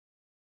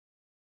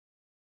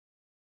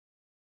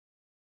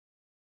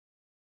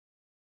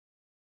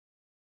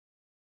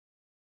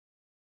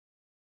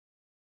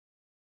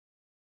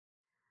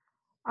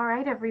All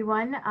right,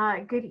 everyone.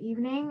 Good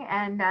evening,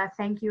 and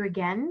thank you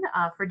again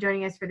for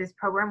joining us for this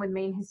program with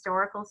Maine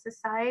Historical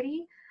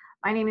Society.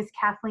 My name is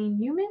Kathleen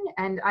Newman,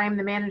 and I am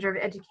the Manager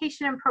of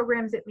Education and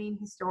Programs at Maine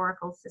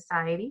Historical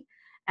Society.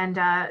 And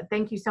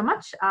thank you so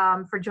much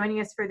for joining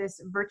us for this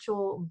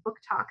virtual book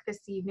talk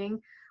this evening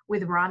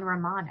with Ron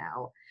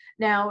Romano.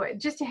 Now,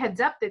 just a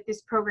heads up that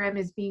this program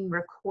is being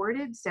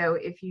recorded, so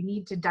if you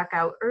need to duck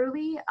out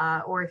early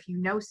or if you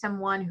know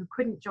someone who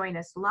couldn't join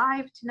us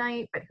live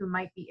tonight but who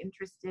might be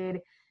interested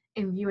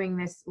in viewing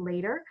this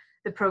later,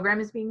 the program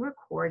is being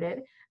recorded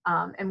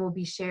and will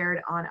be shared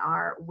on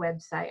our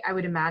website. I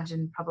would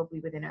imagine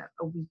probably within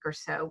a week or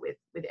so with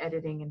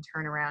editing and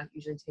turnaround.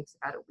 Usually takes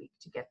about a week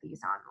to get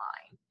these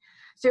online.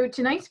 So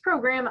tonight's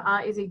program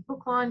is a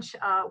book launch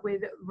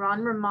with Ron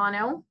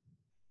Romano.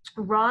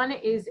 Ron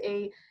is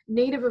a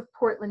native of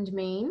Portland,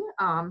 Maine,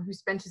 who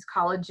spent his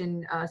college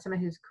and some of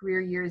his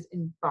career years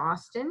in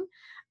Boston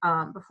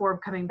before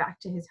coming back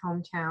to his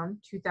hometown,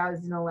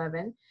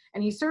 2011.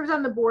 And he serves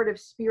on the board of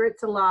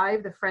Spirits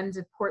Alive, the Friends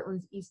of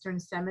Portland's Eastern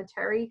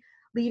Cemetery,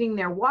 leading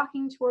their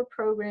walking tour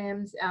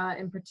programs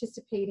and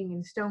participating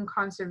in stone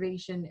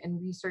conservation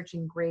and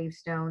researching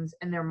gravestones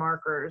and their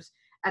markers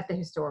at the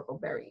historical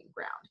burying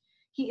ground.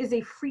 He is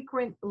a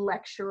frequent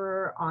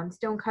lecturer on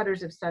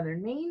stonecutters of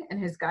southern Maine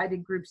and has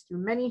guided groups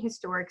through many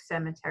historic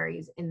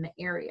cemeteries in the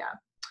area.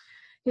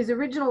 His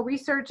original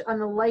research on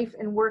the life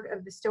and work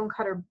of the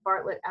stonecutter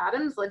Bartlett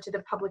Adams led to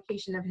the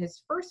publication of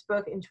his first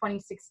book in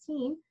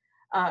 2016,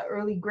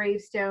 Early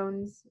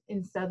Gravestones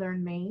in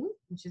Southern Maine,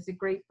 which is a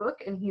great book.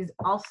 And he's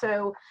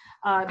also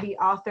the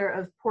author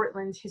of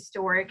Portland's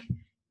Historic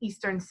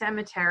Eastern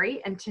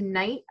Cemetery. And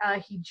tonight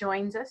he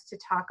joins us to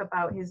talk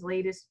about his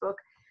latest book,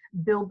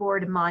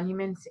 Billboard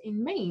Monuments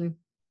in Maine.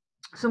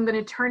 So I'm going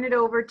to turn it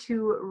over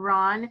to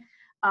Ron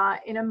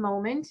in a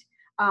moment.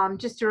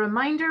 Just a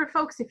reminder,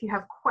 folks, if you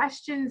have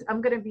questions,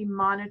 I'm going to be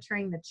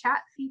monitoring the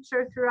chat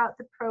feature throughout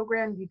the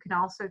program. You can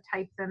also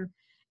type them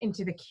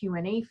into the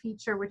Q&A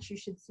feature, which you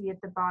should see at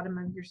the bottom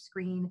of your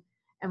screen,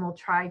 and we'll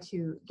try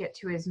to get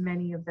to as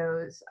many of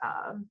those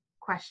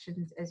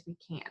questions as we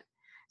can.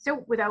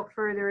 So without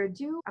further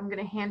ado, I'm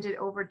going to hand it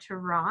over to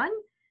Ron.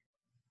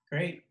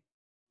 Great.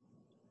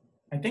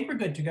 I think we're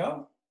good to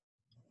go.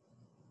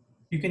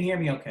 You can hear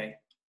me okay?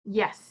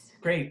 Yes.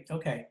 Great,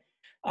 okay.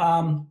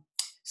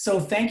 So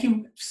thank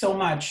you so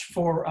much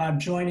for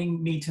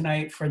joining me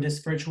tonight for this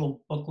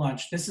virtual book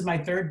launch. This is my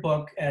third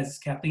book, as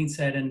Kathleen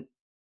said, and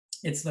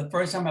it's the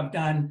first time I've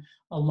done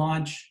a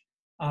launch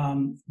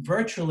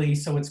virtually,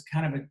 so it's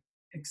kind of an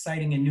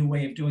exciting and new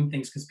way of doing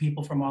things because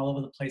people from all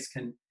over the place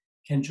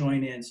can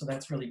join in. So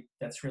that's really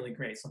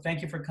great. So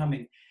thank you for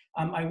coming.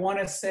 I want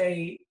to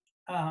say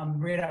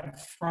right up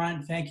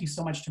front, thank you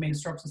so much to Maine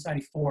Historical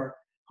Society for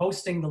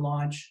hosting the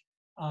launch.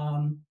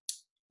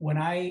 When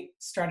I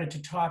started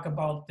to talk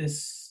about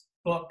this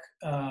book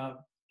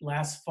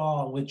last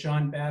fall with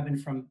John Babin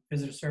from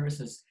Visitor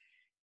Services,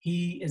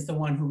 he is the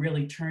one who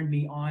really turned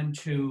me on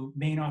to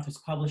Maine Authors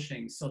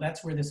Publishing. So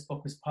that's where this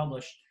book was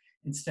published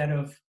instead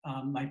of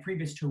my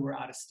previous two were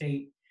out of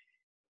state.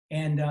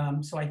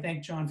 And so I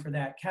thank John for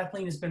that.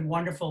 Kathleen has been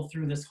wonderful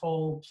through this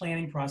whole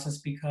planning process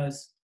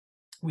because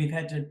we've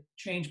had to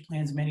change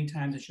plans many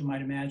times, as you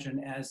might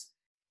imagine, as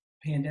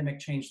pandemic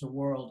changed the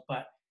world,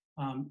 but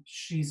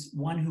she's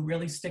one who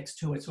really sticks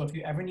to it. So if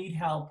you ever need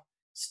help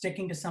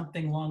sticking to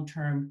something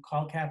long-term,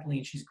 call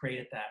Kathleen, she's great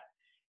at that.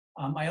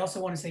 I also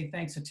want to say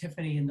thanks to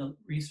Tiffany in the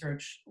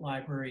research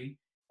library.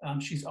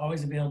 She's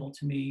always available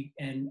to me,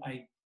 and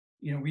I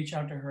reach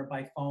out to her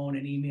by phone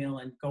and email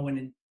and go in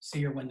and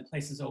see her when the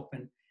place is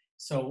open.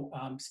 So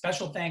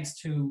special thanks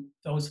to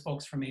those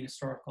folks from Maine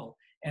Historical.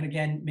 And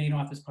again, Maine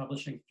Authors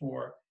Publishing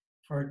for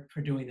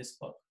doing this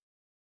book.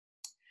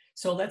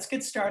 So let's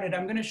get started.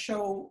 we're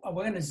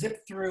going to zip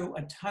through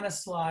a ton of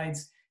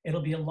slides.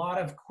 It'll be a lot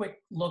of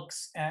quick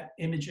looks at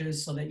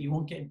images so that you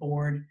won't get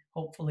bored,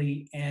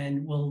 hopefully,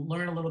 and we'll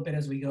learn a little bit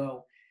as we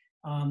go.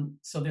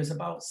 So there's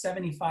about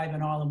 75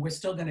 in all, and we're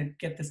still going to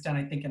get this done,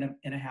 I think,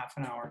 in a half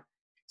an hour.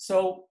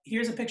 So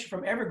here's a picture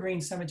from Evergreen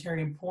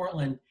Cemetery in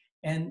Portland.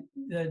 And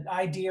the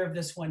idea of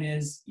this one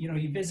is,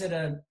 you visit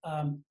a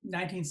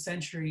 19th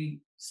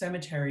century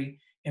cemetery,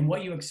 and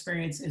what you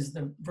experience is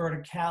the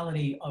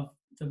verticality of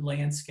the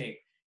landscape.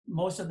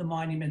 Most of the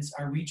monuments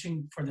are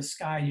reaching for the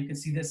sky. You can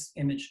see this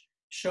image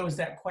shows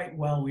that quite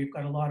well. We've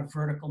got a lot of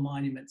vertical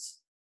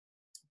monuments.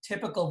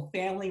 Typical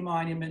family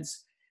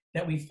monuments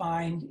that we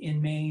find in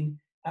Maine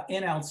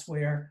and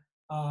elsewhere,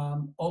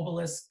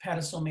 obelisks,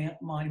 pedestal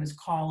monuments,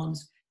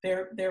 columns,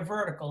 they're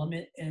vertical,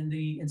 and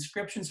the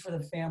inscriptions for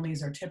the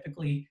families are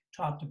typically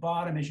top to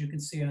bottom, as you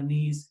can see on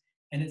these.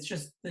 And it's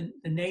just the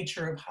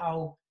nature of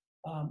how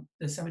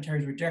the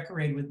cemeteries were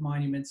decorated with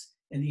monuments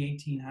in the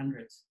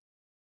 1800s.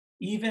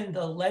 Even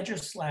the ledger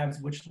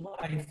slabs, which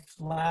lie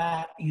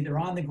flat either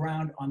on the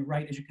ground on the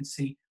right, as you can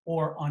see,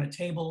 or on a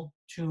table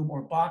tomb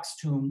or box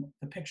tomb,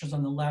 the pictures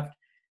on the left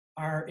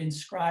are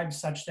inscribed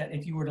such that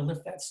if you were to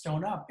lift that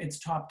stone up, it's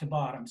top to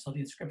bottom. So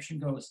the inscription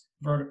goes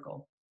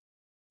vertical.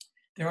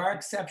 There are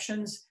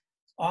exceptions,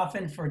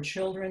 often for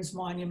children's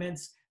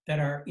monuments. that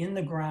are in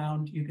the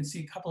ground. You can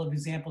see a couple of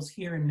examples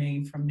here in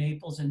Maine from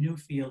Naples and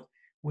Newfield,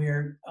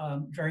 where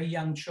very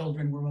young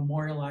children were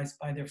memorialized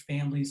by their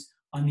families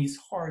on these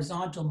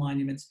horizontal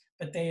monuments,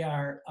 but they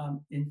are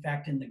in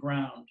fact in the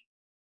ground.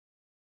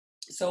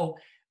 So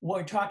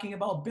we're talking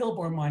about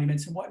billboard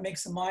monuments, and what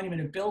makes a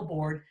monument a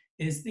billboard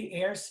is the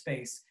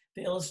airspace.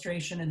 The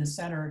illustration in the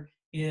center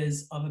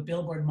is of a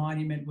billboard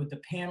monument with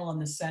the panel in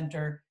the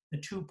center, the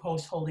two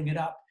posts holding it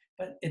up,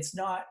 but it's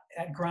not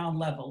at ground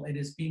level. It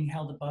is being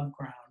held above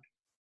ground.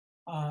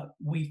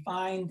 We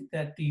find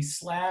that the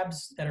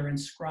slabs that are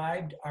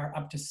inscribed are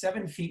up to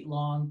 7 feet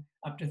long,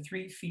 up to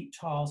 3 feet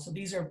tall. So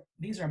these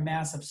are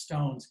massive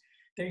stones.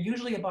 They're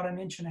usually about 1.5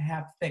 inches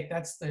thick.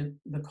 That's the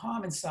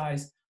common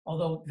size,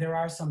 although there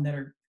are some that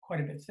are quite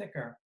a bit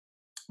thicker,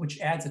 which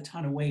adds a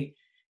ton of weight.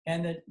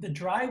 And the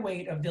dry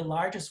weight of the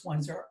largest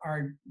ones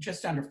are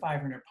just under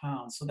 500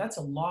 pounds. So that's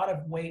a lot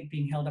of weight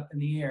being held up in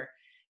the air.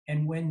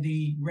 And when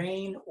the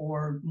rain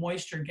or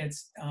moisture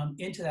gets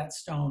into that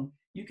stone,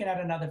 you can add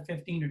another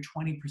 15 or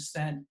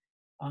 20%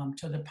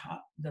 to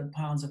the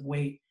pounds of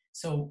weight.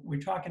 So we're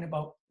talking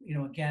about,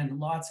 again,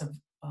 lots of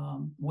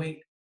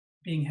weight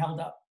being held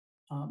up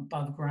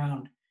above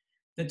ground.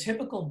 The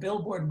typical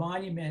billboard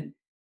monument,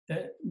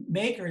 the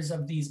makers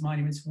of these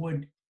monuments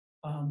would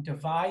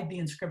divide the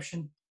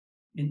inscription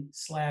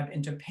slab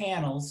into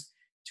panels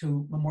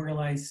to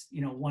memorialize,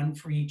 one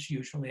for each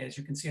usually, as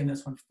you can see on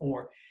this one,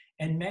 4.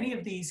 And many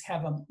of these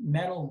have a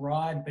metal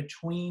rod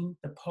between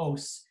the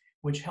posts,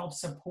 which helps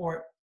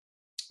support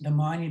the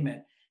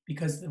monument,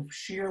 because the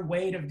sheer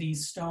weight of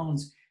these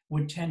stones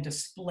would tend to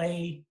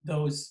splay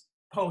those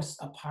posts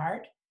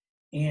apart,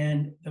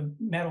 and the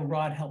metal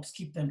rod helps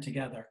keep them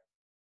together.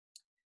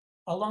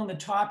 Along the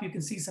top, you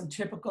can see some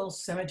typical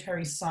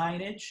cemetery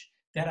signage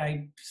that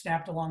I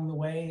snapped along the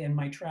way in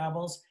my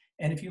travels.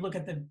 And if you look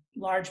at the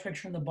large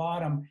picture in the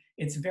bottom,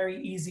 it's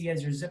very easy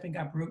as you're zipping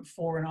up Route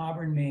 4 in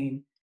Auburn,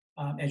 Maine.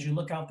 As you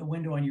look out the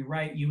window on your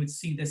right, you would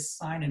see this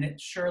sign, and it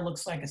sure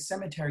looks like a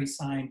cemetery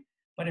sign,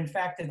 but in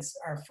fact, it's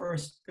our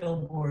first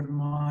billboard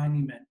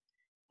monument.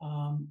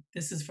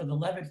 This is for the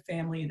Levitt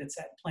family that's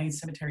at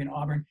Plains Cemetery in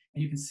Auburn,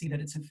 and you can see that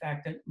it's in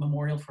fact a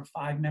memorial for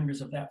 5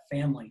 members of that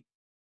family.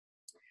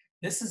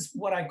 This is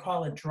what I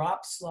call a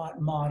drop slot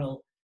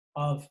model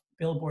of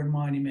billboard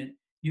monument.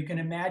 You can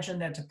imagine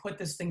that to put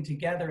this thing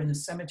together in the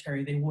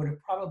cemetery, they would have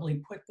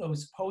probably put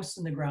those posts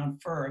in the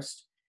ground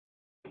first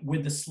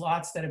with the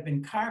slots that have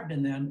been carved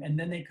in them, and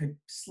then they could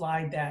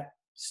slide that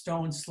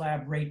stone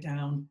slab right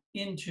down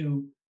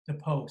into the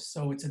post.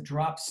 So it's a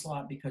drop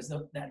slot because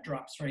that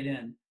drops right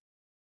in.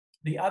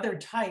 The other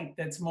type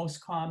that's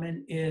most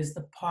common is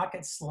the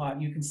pocket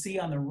slot. You can see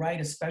on the right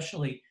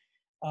especially,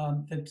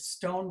 the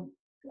stone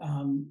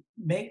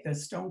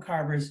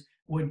carvers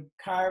would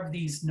carve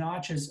these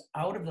notches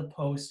out of the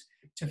post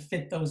to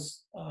fit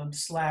those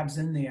slabs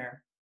in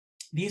there.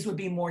 These would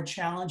be more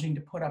challenging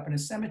to put up in a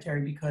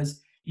cemetery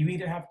because you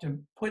either have to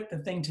put the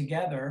thing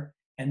together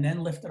and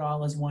then lift it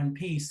all as one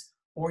piece,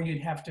 or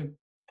you'd have to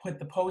put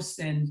the posts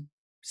in,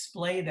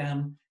 splay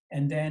them,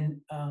 and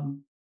then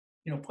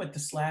put the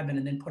slab in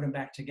and then put them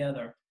back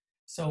together.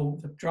 So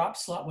the drop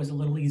slot was a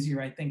little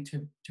easier, I think,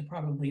 to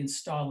probably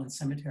install in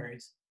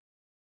cemeteries.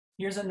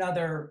 Here's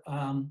another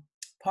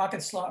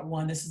pocket slot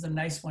one. This is a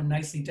nice one,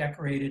 nicely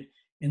decorated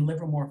in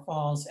Livermore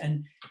Falls.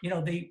 And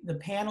the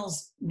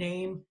panels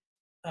name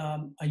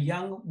a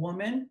young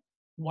woman,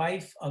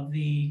 wife of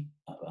the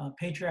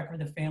patriarch of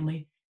the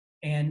family,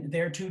 and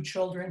their 2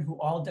 children, who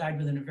all died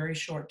within a very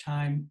short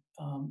time,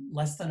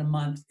 less than a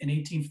month, in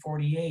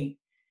 1848.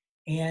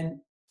 And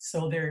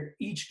so they're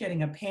each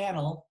getting a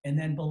panel, and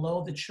then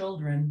below the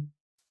children,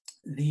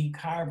 the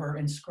carver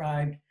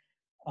inscribed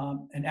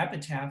an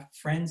epitaph: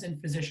 "Friends and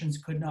physicians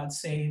could not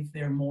save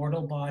their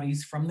mortal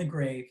bodies from the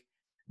grave,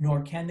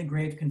 nor can the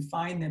grave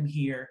confine them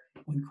here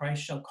when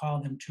Christ shall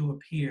call them to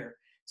appear."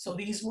 So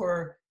these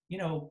were,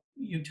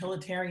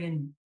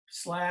 utilitarian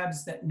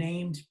slabs that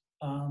named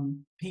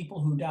people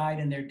who died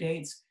and their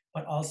dates,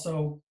 but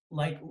also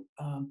like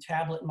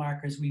tablet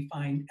markers, we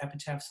find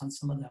epitaphs on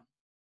some of them.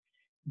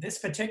 This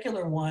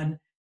particular one,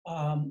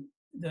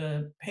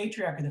 the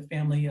patriarch of the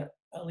family,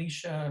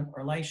 Elisha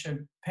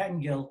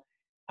Pettingill,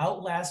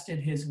 outlasted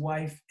his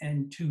wife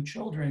and 2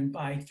 children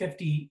by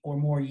 50 or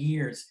more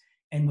years.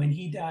 And when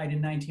he died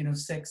in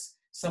 1906,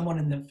 someone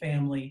in the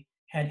family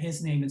had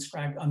his name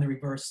inscribed on the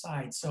reverse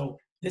side. So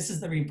this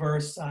is the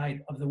reverse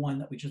side of the one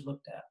that we just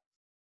looked at.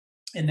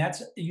 And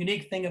that's the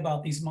unique thing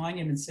about these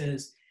monuments,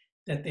 is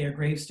that they are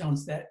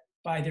gravestones that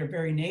by their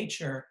very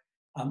nature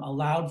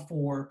allowed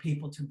for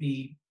people to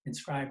be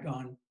inscribed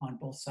on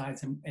both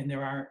sides. And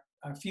there are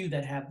a few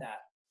that have that.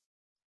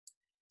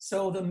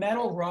 So the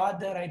metal rod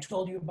that I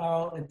told you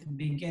about at the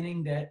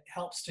beginning that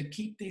helps to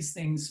keep these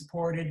things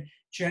supported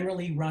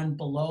generally run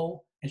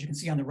below. As you can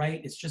see on the right,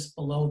 it's just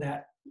below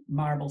that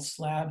marble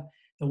slab.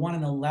 The one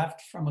on the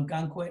left from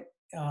Ogunquit,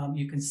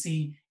 you can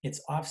see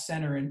it's off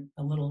center and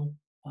a little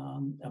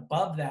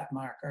above that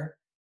marker.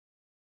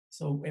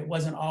 So it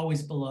wasn't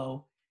always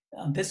below.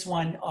 This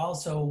one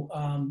also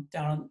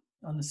down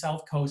on the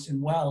south coast in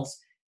Wells,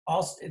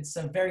 also, it's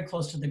very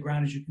close to the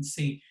ground, as you can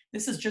see.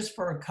 This is just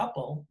for a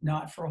couple,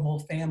 not for a whole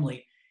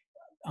family.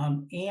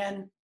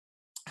 Anne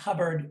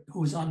Hubbard,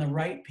 who's on the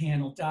right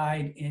panel,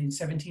 died in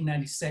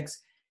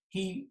 1796.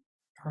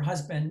 Her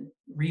husband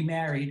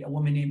remarried a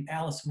woman named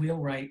Alice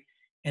Wheelwright.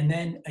 And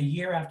then a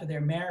year after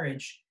their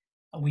marriage,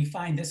 we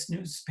find this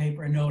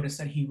newspaper notice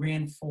that he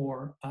ran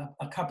for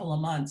a couple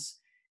of months.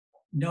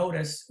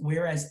 Notice,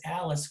 whereas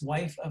Alice,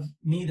 wife of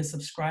me, the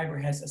subscriber,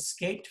 has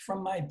escaped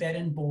from my bed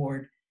and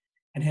board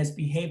and has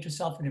behaved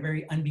herself in a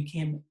very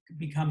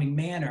unbecoming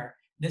manner,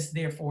 this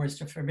therefore is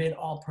to forbid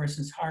all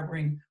persons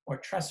harboring or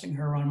trusting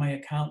her on my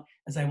account,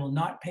 as I will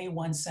not pay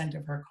 1 cent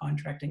of her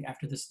contracting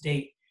after this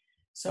date.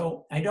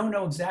 So I don't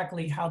know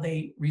exactly how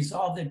they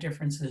resolved their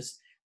differences,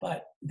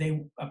 but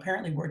they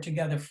apparently were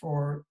together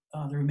for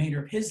the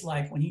remainder of his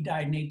life. When he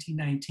died in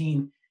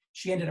 1819,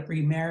 she ended up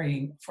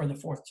remarrying for the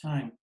 4th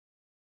time.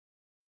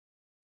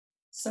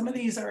 Some of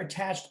these are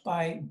attached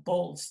by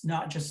bolts,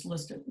 not just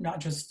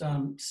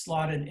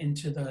slotted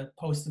into the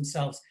posts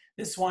themselves.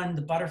 This one,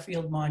 the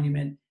Butterfield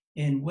Monument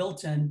in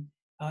Wilton,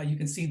 you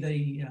can see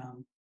the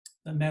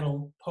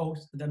metal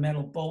post, the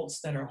metal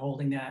bolts that are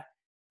holding that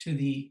to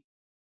the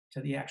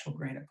actual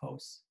granite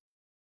posts.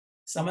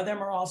 Some of them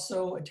are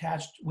also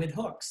attached with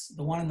hooks.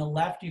 The one on the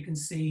left you can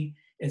see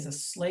is a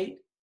slate.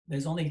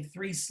 There's only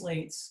 3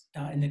 slates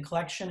in the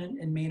collection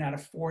in Maine out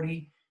of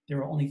 40. There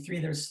are only 3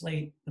 that are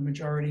slate. The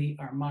majority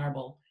are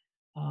marble.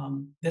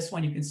 This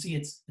one you can see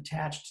it's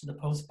attached to the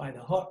post by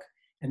the hook,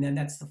 and then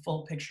that's the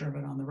full picture of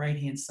it on the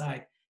right-hand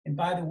side. And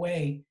by the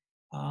way,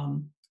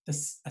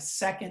 a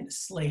second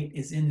slate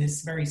is in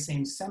this very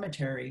same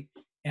cemetery,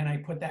 and I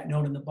put that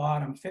note in the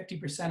bottom.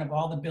 50% of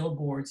all the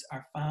billboards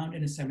are found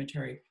in a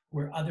cemetery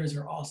where others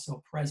are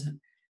also present.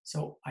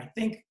 So I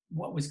think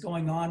what was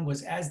going on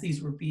was, as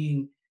these were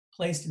being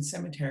placed in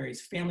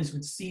cemeteries, families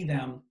would see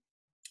them,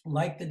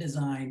 like the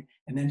design,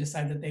 and then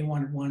decide that they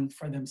wanted one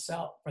for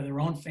themselves, for their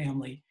own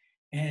family.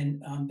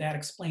 And that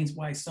explains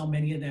why so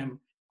many of them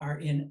are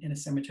in a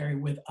cemetery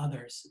with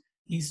others.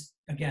 These,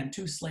 again,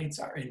 2 slates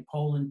are in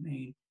Poland,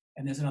 Maine,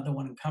 and there's another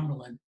one in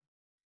Cumberland.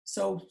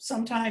 So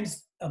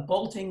sometimes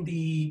bolting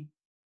the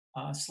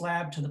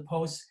slab to the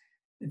post,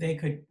 they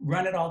could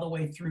run it all the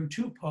way through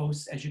 2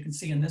 posts, as you can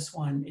see in this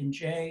one in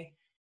J,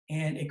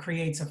 and it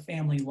creates a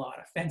family lot,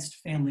 a fenced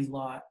family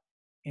lot.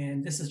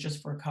 And this is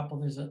just for a couple.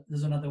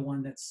 There's another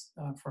one that's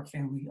for a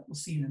family that we'll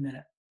see in a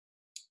minute.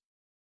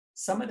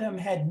 Some of them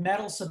had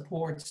metal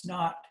supports,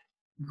 not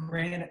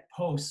granite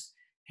posts.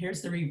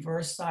 Here's the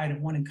reverse side of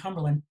one in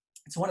Cumberland.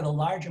 It's one of the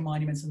larger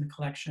monuments in the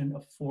collection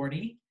of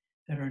 40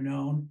 that are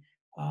known.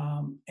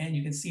 And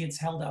you can see it's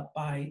held up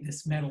by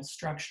this metal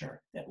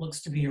structure that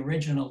looks to be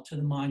original to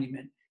the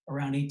monument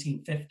around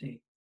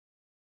 1850.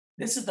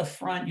 This is the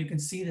front. You can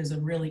see there's a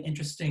really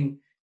interesting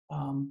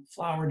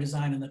flower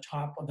design on the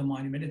top of the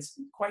monument. It's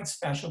quite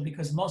special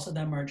because most of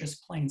them are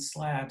just plain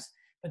slabs.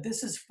 But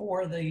this is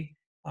for the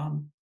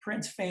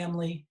Prince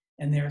family,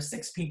 and there are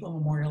 6 people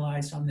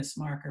memorialized on this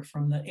marker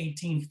from the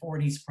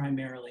 1840s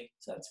primarily.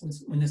 So that's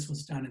when this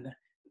was done, in the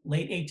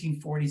late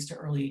 1840s to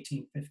early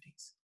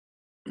 1850s.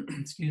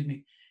 Excuse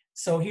me.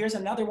 So here's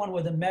another one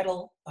with a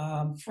metal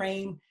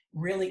frame,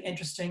 really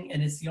interesting,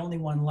 and it's the only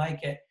one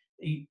like it.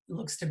 It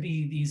looks to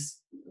be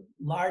these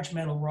large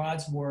metal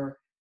rods were,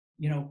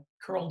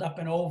 curled up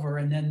and over,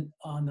 and then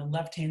on the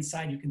left-hand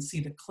side you can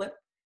see the clip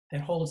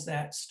that holds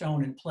that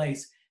stone in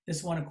place.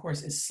 This one, of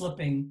course, is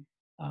slipping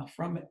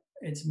from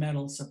its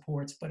metal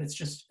supports, but it's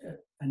just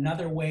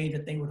another way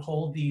that they would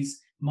hold these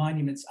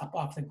monuments up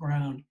off the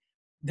ground.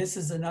 This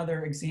is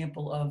another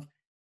example of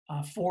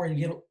 4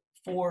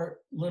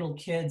 little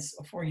kids,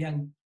 4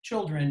 young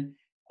children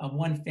of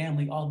one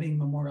family, all being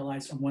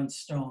memorialized on one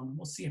stone.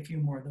 We'll see a few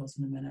more of those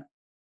in a minute.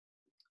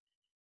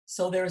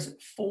 So there's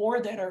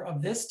 4 that are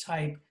of this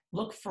type.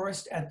 Look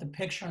first at the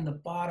picture on the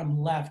bottom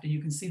left, and you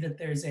can see that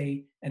there's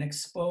an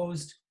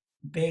exposed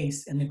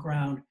base in the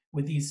ground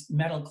with these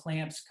metal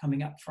clamps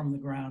coming up from the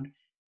ground.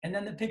 And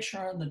then the picture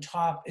on the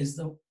top is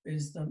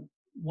the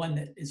one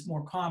that is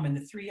more common.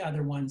 The 3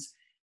 other ones,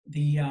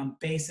 the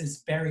base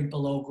is buried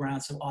below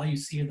ground, so all you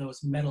see are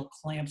those metal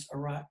clamps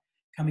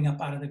coming up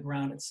out of the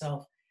ground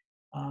itself.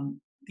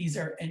 These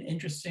are an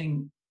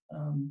interesting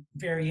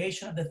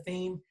variation of the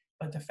theme,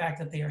 but the fact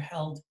that they are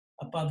held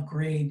above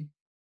grade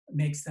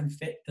makes them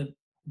fit the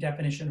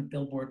definition of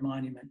Billboard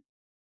monument.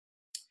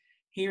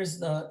 Here's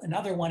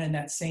another one in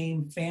that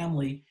same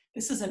family.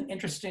 This is an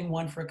interesting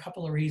one for a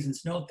couple of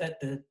reasons. Note that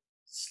the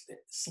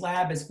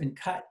slab has been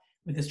cut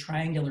with this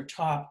triangular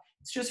top.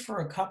 It's just for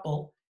a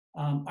couple,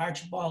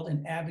 Archibald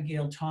and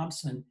Abigail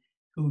Thompson,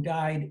 who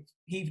died.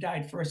 He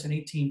died first in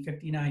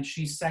 1859,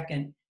 she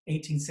second,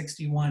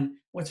 1861.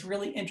 What's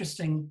really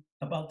interesting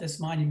about this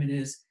monument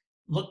is,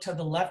 look to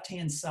the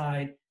left-hand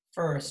side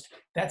first.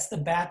 That's the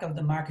back of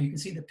the marker. You can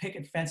see the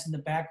picket fence in the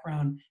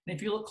background. And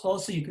if you look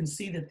closely, you can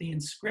see that the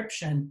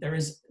inscription,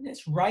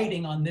 it's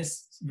writing on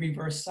this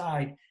reverse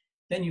side.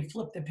 Then you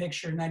flip the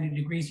picture 90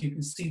 degrees, you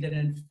can see that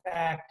in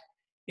fact,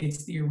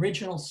 it's the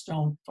original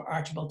stone for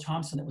Archibald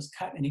Thompson that was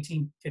cut in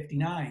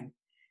 1859.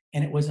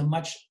 and it was a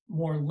much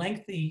more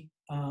lengthy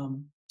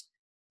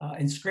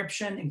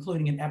inscription,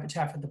 including an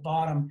epitaph at the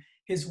bottom.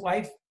 His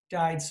wife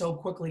died so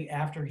quickly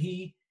after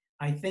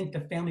I think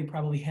the family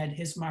probably had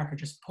his marker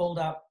just pulled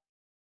up,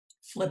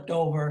 flipped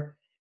over,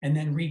 and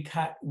then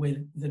recut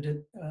with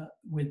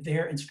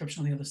their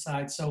inscription on the other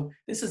side. So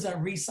this is a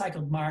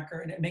recycled marker,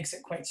 and it makes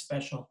it quite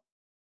special.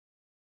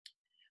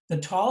 The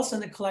tallest in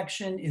the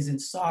collection is in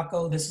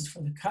Saco. This is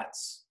for the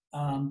cuts,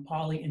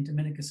 Poly and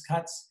Dominicus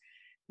cuts.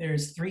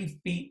 There's 3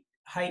 feet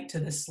height to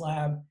this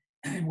slab.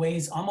 It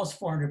weighs almost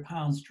 400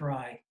 pounds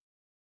dry.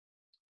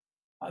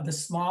 The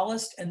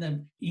smallest and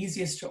the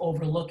easiest to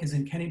overlook is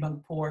in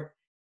Kennebunkport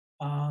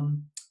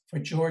for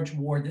George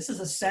Ward. This is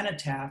a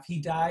cenotaph. He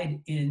died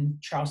in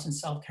Charleston,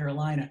 South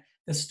Carolina.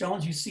 The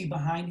stones you see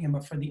behind him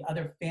are for the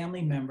other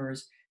family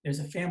members. There's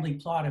a family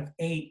plot of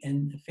 8,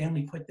 and the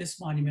family put this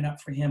monument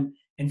up for him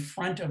in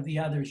front of the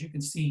others. You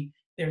can see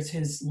there's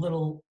his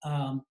little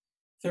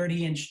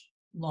 30-inch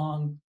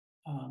long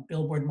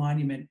billboard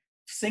monument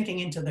sinking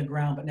into the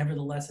ground, but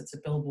nevertheless, it's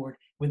a billboard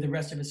with the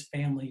rest of his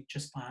family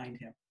just behind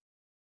him.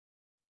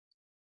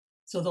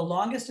 So the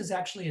longest is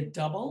actually a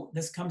double.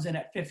 This comes in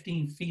at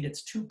 15 feet.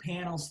 It's 2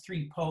 panels,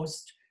 3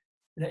 posts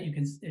that you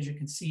can, as you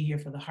can see here,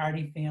 for the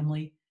Hardy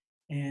family.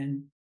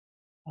 And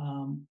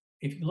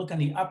if you look on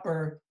the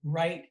upper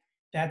right,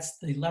 that's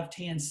the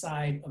left-hand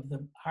side of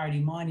the Hardy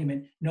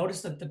monument.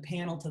 Notice that the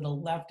panel to the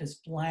left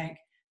is blank.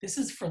 This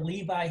is for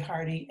Levi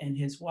Hardy and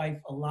his wife,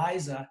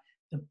 Eliza.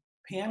 The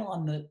panel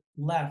on the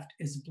left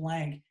is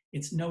blank.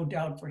 It's no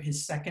doubt for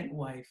his second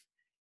wife.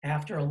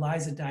 After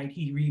Eliza died,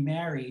 he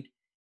remarried,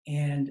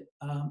 and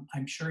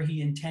I'm sure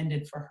he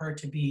intended for her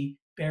to be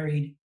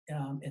buried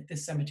at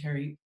this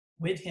cemetery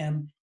with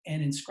him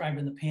and inscribed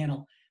in the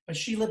panel. But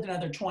she lived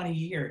another 20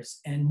 years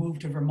and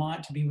moved to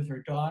Vermont to be with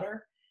her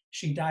daughter.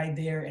 She died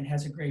there and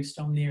has a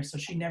gravestone there, so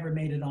she never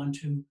made it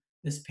onto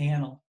this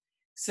panel.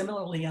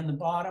 Similarly, on the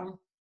bottom,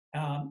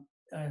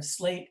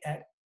 slate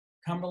at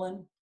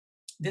Cumberland.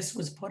 This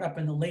was put up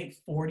in the late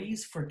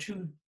 40s for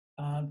 2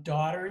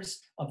 daughters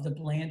of the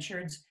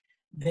Blanchards.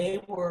 They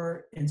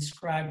were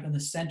inscribed on the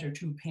center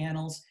 2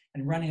 panels,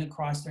 and running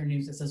across their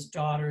names, it says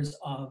daughters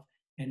of,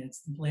 and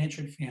it's the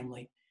Blanchard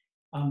family.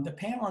 The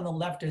panel on the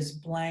left is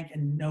blank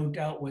and no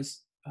doubt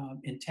was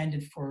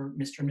intended for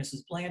Mr. and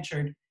Mrs.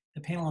 Blanchard.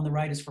 The panel on the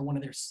right is for one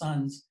of their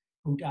sons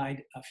who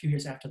died a few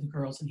years after the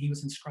girls, and he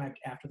was inscribed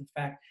after the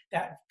fact.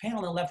 That panel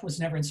on the left was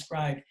never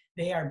inscribed.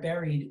 They are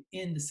buried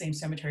in the same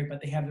cemetery,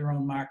 but they have their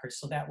own markers,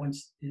 so that one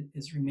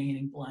is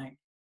remaining blank.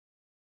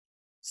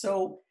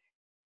 So,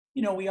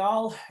 you know, we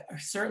all,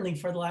 certainly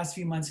for the last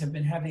few months, have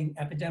been having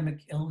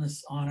epidemic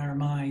illness on our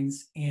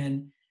minds,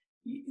 and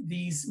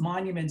these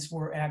monuments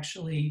were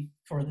actually,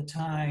 for the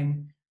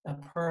time, a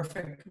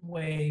perfect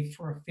way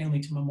for a family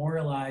to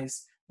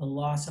memorialize the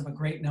loss of a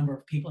great number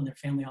of people in their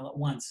family all at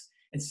once.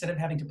 Instead of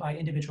having to buy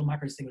individual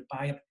markers, they would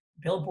buy a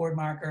billboard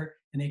marker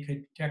and they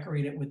could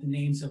decorate it with the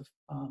names of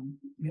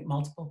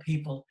multiple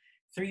people.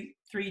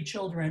 Three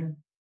children,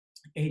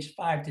 aged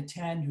 5 to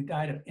 10, who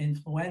died of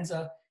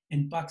influenza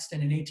in Buxton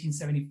in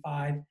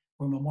 1875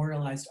 were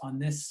memorialized on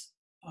this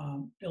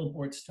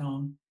billboard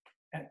stone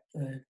at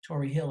the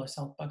Torrey Hill or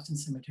South Buxton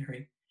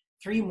Cemetery.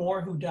 3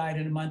 more who died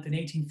in a month in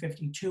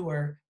 1852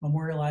 are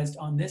memorialized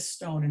on this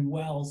stone in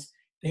Wells.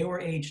 They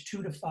were aged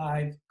 2 to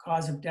 5.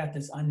 Cause of death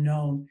is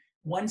unknown.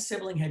 One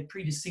sibling had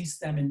predeceased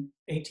them in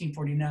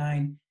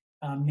 1849,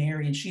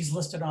 Mary, and she's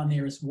listed on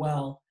there as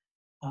well.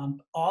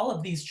 All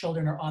of these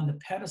children are on the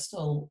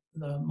pedestal,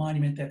 the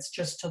monument that's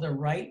just to the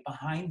right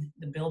behind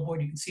the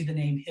billboard. You can see the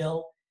name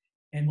Hill,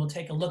 and we'll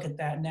take a look at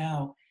that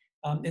now.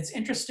 It's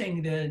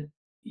interesting that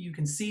you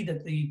can see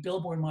that the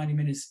billboard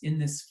monument is in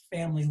this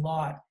family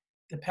lot.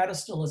 The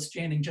pedestal is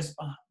standing just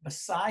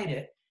beside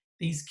it.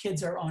 These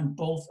kids are on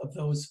both of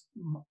those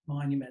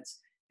monuments.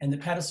 And the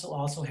pedestal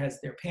also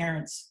has their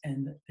parents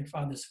and their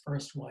father's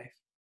first wife.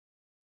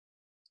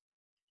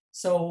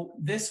 So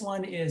this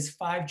one is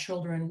 5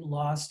 children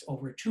lost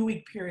over a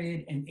 2-week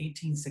period in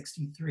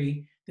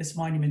 1863. This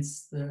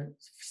monument's the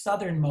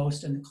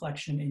southernmost in the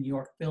collection in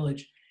York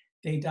Village.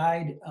 They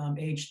died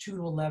aged 2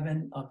 to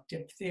 11 of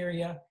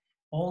diphtheria.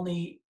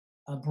 Only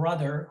a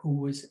brother who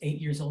was 8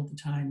 years old at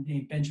the time,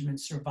 named Benjamin,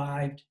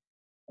 survived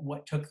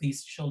what took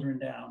these children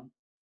down.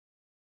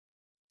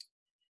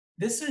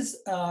 This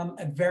is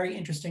a very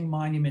interesting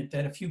monument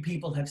that a few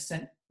people have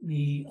sent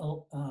me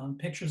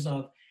pictures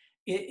of.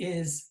 It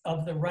is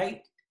of the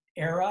right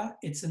era.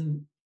 It's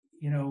in,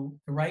 the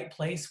right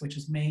place, which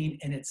is Maine,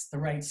 and it's the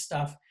right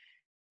stuff.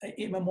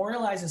 It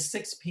memorializes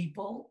 6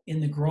 people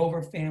in the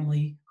Grover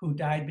family who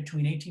died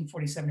between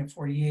 1847 and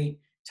 48,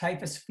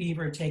 typhus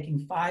fever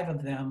taking 5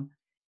 of them.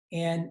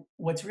 And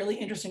what's really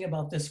interesting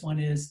about this one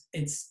is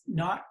it's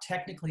not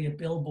technically a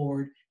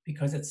billboard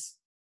because it's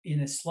in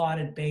a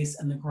slotted base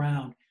in the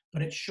ground,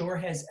 but it sure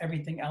has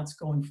everything else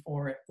going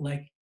for it,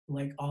 like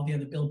all the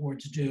other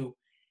billboards do.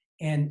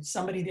 And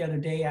somebody the other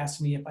day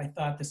asked me if I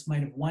thought this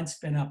might have once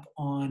been up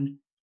on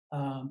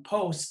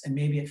posts and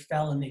maybe it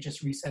fell and they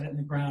just reset it in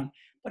the ground.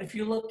 But if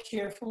you look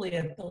carefully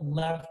at the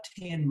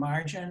left-hand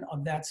margin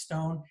of that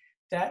stone,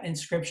 that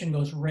inscription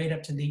goes right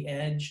up to the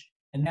edge,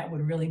 and that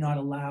would really not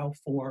allow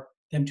for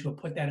them to have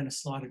put that in a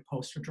slotted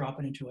post or drop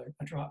it into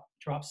a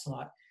drop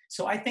slot.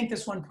 So I think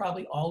this one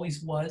probably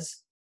always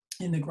was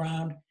in the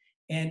ground,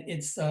 and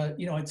it's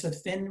it's a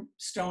thin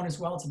stone as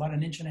well. It's about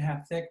 1.5 inches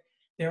thick.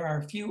 There are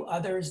a few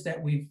others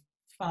that we've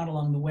found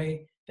along the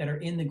way that are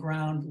in the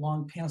ground,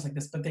 long panels like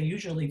this, but they're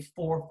usually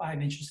 4 or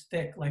 5 inches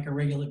thick, like a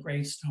regular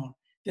gravestone.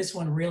 This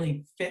one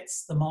really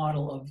fits the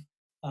model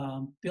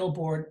of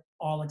Billboard,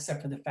 all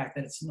except for the fact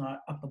that it's not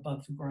up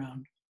above the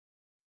ground.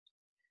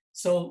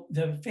 So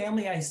the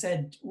family, I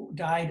said,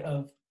 died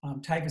of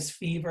typhus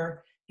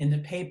fever. In the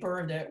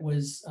paper that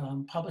was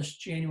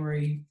published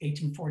January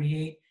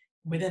 1848,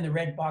 within the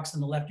red box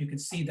on the left, you can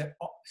see that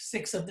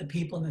 6 of the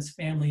people in this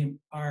family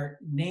are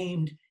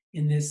named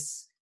in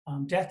this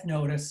death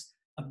notice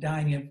of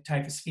dying of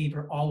typhus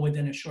fever, all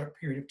within a short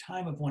period of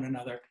time of one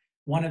another.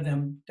 One of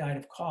them died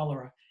of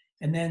cholera.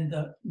 And then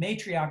the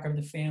matriarch of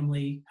the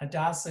family,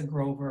 Hadassah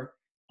Grover,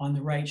 on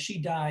the right,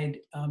 she died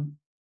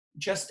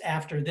just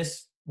after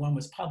this one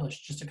was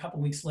published, just a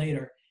couple weeks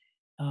later,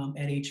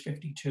 at age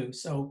 52.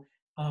 So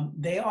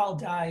they all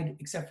died,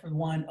 except for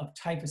one, of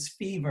typhus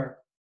fever.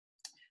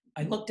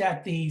 I looked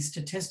at the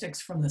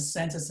statistics from the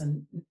census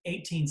in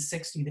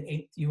 1860, the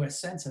 8th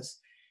US Census,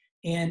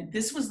 and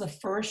this was the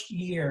first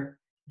year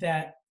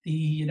that the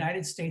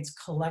United States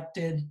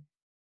collected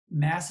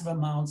massive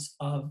amounts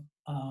of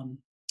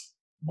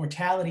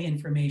mortality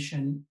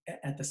information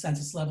at the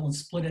census level and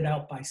split it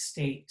out by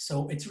state.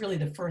 So it's really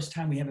the first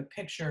time we have a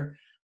picture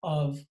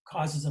of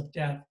causes of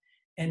death.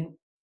 And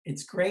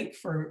it's great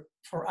for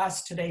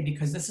us today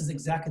because this is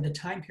exactly the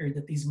time period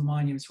that these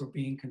monuments were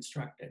being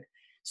constructed.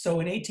 So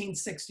in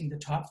 1860, the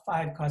top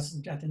 5 causes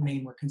of death in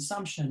Maine were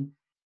consumption,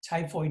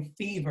 typhoid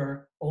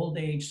fever, old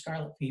age,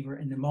 scarlet fever,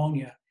 and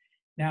pneumonia.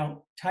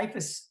 Now,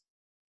 typhus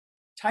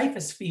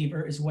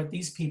fever is what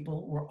these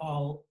people were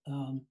all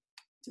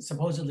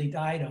supposedly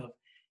died of,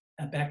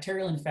 a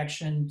bacterial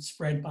infection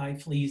spread by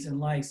fleas and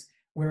lice,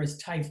 whereas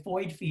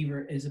typhoid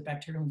fever is a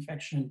bacterial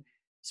infection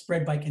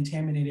spread by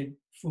contaminated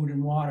food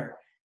and water.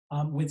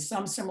 With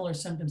some similar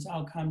symptoms,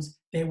 outcomes,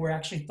 they were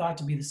actually thought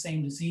to be the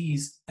same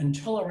disease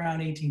until around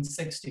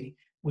 1860,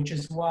 which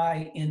is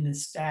why in the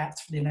stats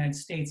for the United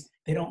States,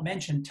 they don't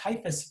mention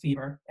typhus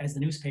fever, as the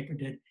newspaper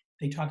did.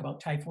 They talk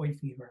about typhoid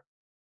fever.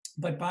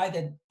 But by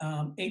the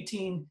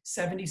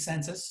 1870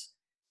 census,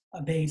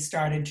 they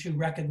started to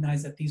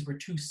recognize that these were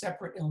 2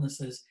 separate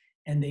illnesses,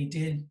 and they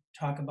did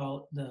talk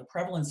about the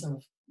prevalence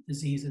of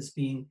diseases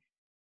being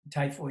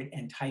typhoid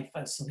and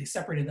typhus. So they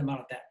separated them out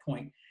at that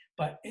point.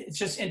 But it's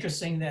just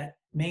interesting that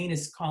Maine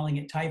is calling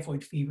it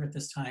typhoid fever at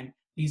this time.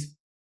 These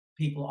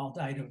people all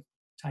died of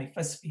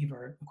typhus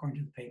fever, according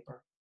to the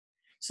paper.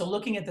 So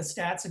looking at the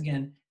stats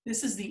again,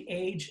 this is the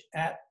age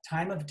at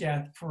time of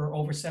death for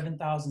over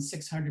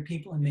 7,600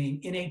 people in Maine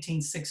in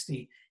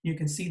 1860. You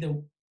can see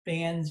the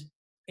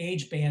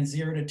age band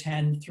 0 to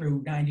 10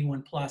 through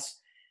 91 plus.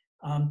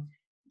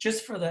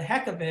 Just for the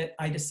heck of it,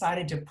 I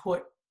decided to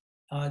put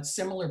a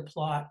similar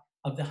plot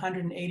of the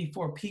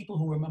 184 people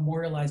who were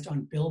memorialized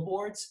on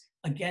billboards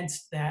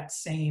against that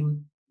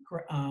same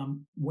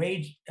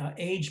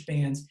age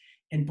bands.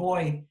 And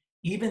boy,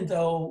 even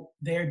though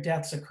their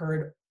deaths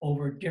occurred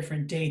over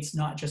different dates,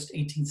 not just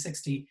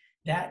 1860,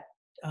 that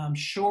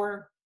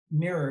sure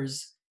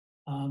mirrors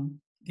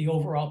the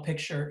overall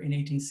picture in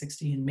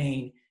 1860 in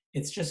Maine.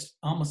 It's just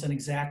almost an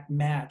exact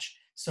match.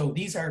 So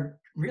these are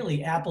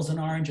really apples and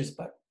oranges,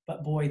 but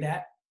boy,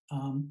 that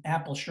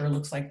apple sure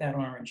looks like that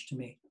orange to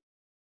me.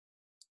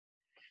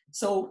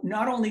 So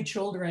not only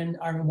children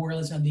are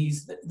memorialized on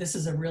these, this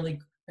is a really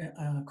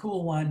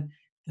cool one,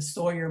 the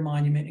Sawyer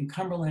Monument in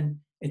Cumberland.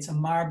 It's a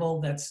marble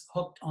that's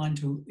hooked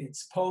onto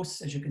its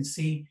posts, as you can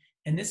see.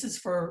 And this is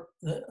for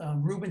the,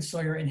 Reuben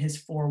Sawyer and his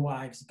 4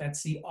 wives,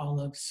 Betsy,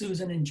 Olive,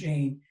 Susan, and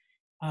Jane.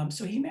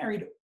 So he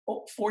married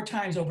 4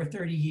 times over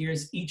 30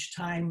 years. Each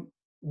time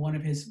one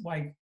of his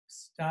wives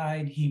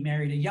died, he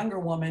married a younger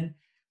woman,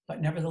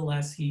 but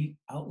nevertheless, he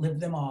outlived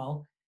them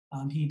all.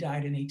 He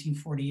died in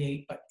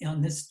 1848, but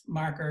on this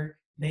marker,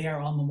 they are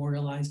all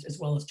memorialized, as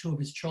well as 2 of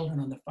his children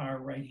on the far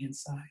right-hand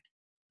side.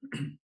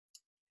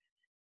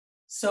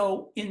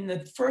 So in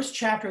the first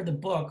chapter of the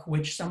book,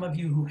 which some of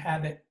you who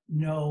have it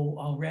know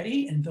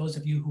already, and those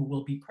of you who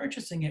will be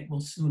purchasing it will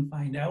soon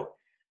find out,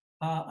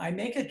 I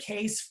make a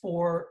case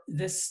for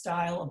this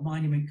style of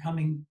monument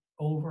coming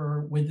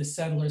over with the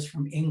settlers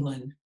from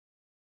England.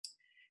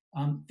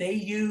 They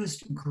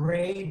used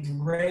grave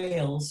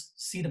rails.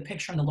 See the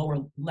picture on the lower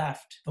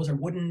left? Those are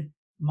wooden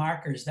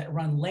markers that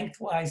run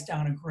lengthwise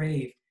down a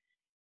grave.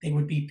 They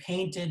would be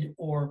painted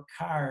or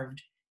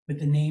carved with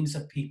the names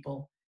of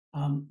people.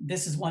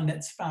 This is one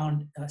that's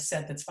found, a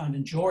set that's found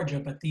in Georgia,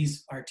 but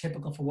these are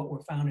typical for what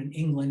were found in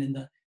England in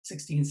the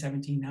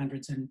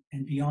 1700s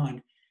and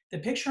beyond. The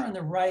picture on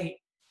the right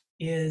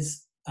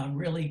is a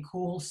really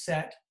cool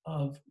set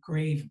of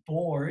grave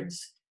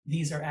boards.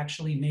 These are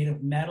actually made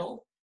of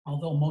metal,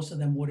 although most of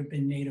them would have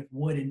been made of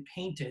wood and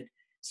painted.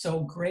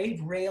 So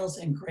grave rails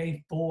and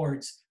grave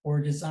boards were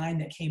a design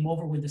that came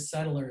over with the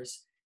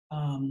settlers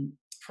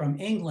from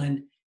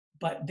England,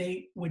 but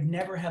they would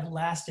never have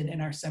lasted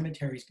in our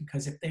cemeteries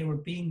because if they were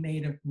being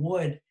made of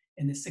wood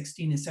in the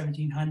 16 and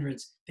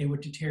 1700s, they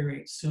would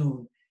deteriorate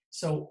soon.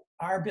 So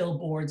our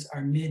billboards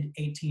are mid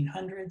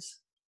 1800s,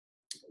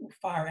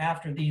 far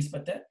after these,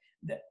 but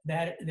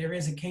that there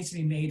is a case to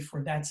be made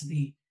for that's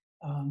the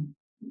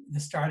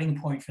starting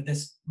point for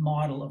this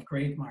model of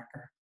grave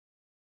marker.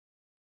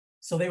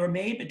 So they were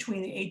made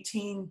between the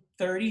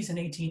 1830s and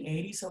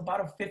 1880s, so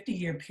about a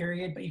 50-year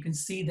period, but you can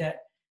see that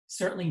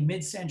certainly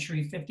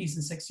mid-century, 50s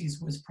and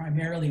 60s was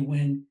primarily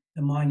when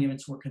the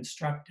monuments were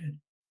constructed.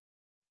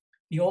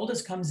 The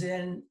oldest comes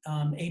in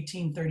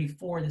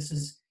 1834. This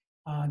is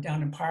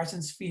down in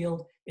Parsons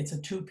Field. It's a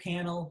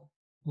 2-panel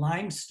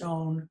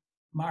limestone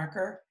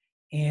marker,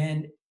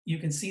 and you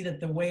can see that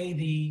the way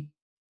the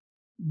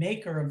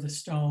maker of the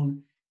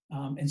stone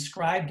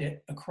inscribed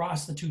it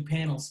across the 2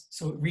 panels.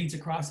 So it reads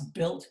across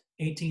built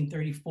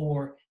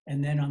 1834,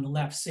 and then on the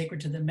left, sacred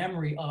to the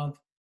memory of,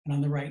 and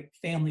on the right,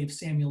 family of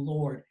Samuel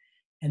Lord.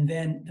 And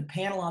then the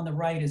panel on the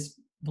right is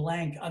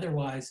blank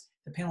otherwise.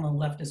 The panel on the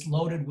left is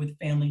loaded with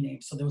family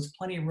names. So there was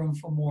plenty of room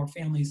for more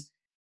families,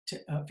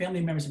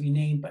 family members to be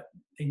named, but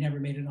they never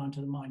made it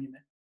onto the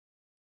monument.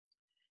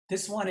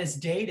 This one is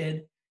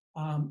dated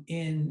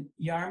in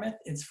Yarmouth.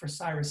 It's for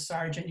Cyrus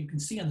Sargent. You can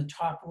see on the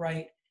top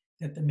right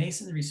that the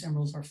masonry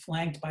symbols are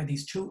flanked by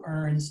these 2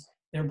 urns.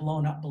 They're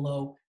blown up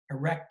below,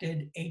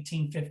 erected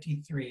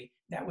 1853.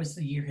 That was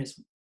the year his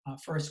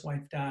first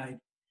wife died.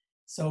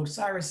 So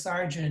Cyrus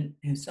Sargent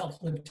himself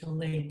lived till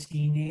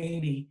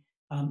 1880.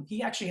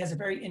 He actually has a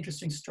very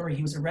interesting story.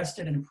 He was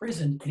arrested and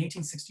imprisoned in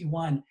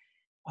 1861,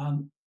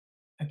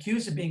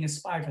 accused of being a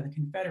spy for the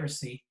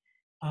Confederacy.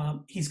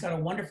 He's got a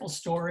wonderful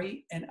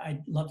story, and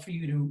I'd love for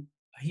you to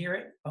hear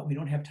it, but we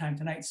don't have time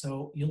tonight,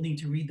 so you'll need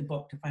to read the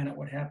book to find out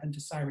what happened to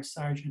Cyrus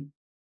Sargent.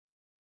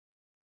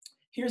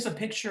 Here's a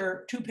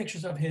picture, 2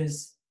 pictures of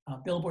his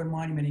Billboard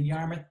Monument in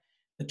Yarmouth.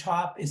 The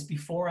top is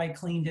before I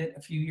cleaned it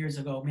a few years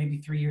ago, maybe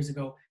 3 years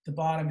ago. The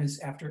bottom is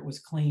after it was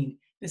cleaned.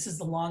 This is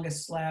the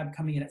longest slab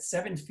coming in at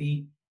 7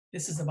 feet.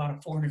 This is about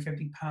a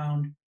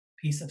 450-pound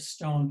piece of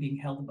stone being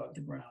held above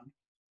the ground.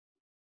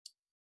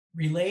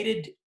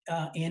 Related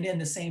and in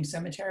the same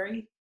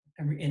cemetery,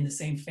 in the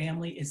same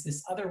family, is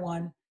this other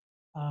one.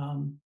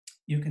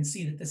 You can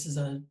see that this is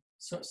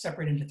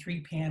separated into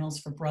 3 panels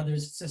for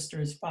brothers,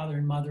 sisters, father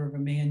and mother of a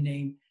man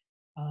named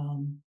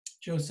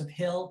Joseph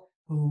Hill,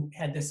 who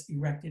had this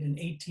erected in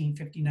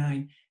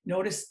 1859.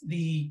 Notice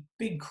the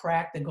big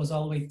crack that goes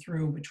all the way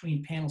through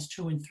between panels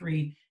 2 and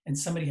 3, and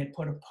somebody had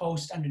put a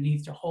post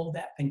underneath to hold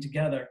that thing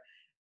together.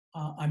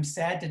 I'm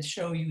sad to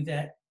show you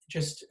that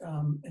just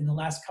in the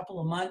last couple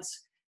of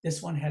months,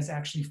 this one has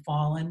actually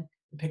fallen.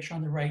 The picture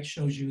on the right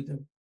shows you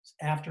the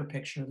after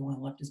picture, the one on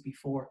the left is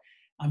before.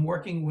 I'm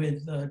working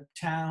with the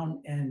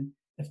town and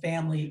the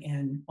family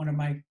and one of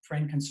my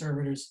friend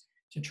conservators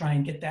to try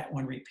and get that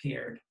one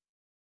repaired.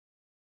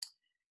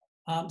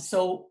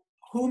 So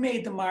who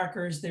made the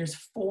markers? There's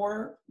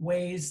 4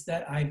 ways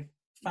that I've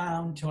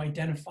found to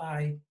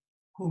identify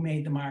who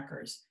made the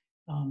markers.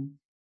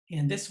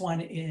 And this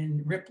one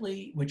in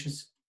Ripley, which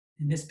is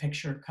in this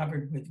picture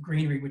covered with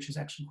greenery, which is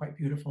actually quite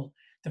beautiful.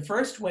 The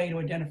first way to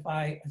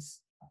identify a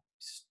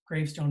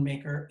gravestone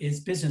maker is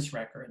business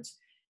records.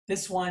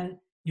 This one,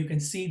 you can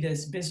see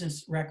this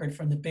business record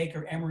from the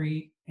Baker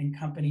Emery and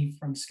Company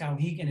from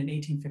Skowhegan in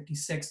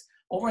 1856.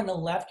 Over on the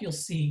left, you'll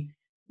see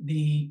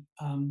the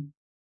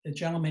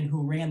gentleman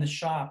who ran the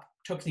shop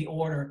took the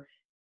order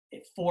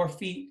 4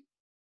 feet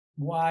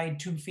wide,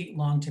 2 feet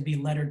long to be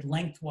lettered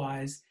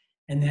lengthwise.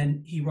 And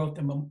then he wrote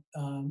them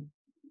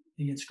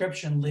the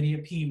inscription, Lydia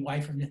P.,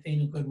 wife of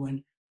Nathaniel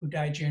Goodwin, who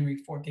died January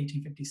 4th,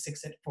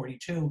 1856 at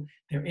 42.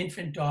 Their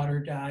infant daughter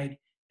died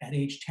at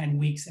age 10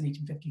 weeks in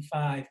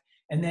 1855.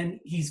 And then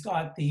he's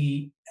got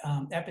the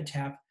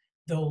epitaph,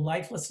 though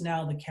lifeless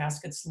now the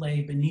caskets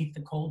lay beneath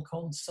the cold,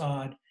 cold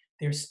sod,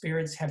 their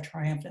spirits have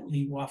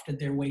triumphantly wafted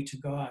their way to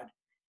God.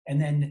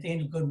 And then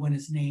Nathaniel Goodwin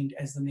is named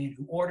as the man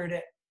who ordered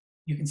it.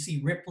 You can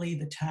see Ripley,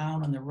 the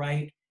town on the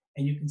right,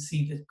 and you can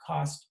see the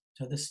cost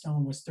to the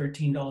stone was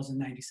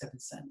 $13.97.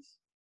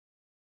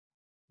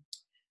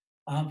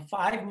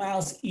 5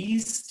 miles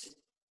east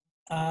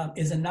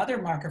is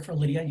another marker for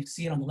Lydia. You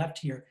see it on the left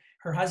here.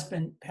 Her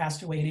husband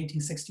passed away in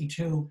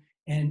 1862,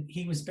 and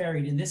he was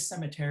buried in this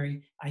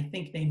cemetery. I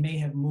think they may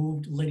have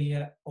moved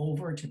Lydia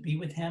over to be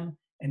with him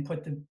and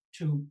put the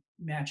 2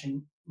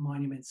 matching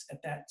monuments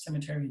at that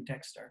cemetery in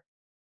Dexter.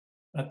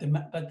 But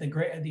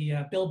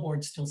the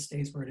billboard still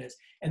stays where it is.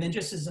 And then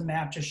just as a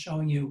map, just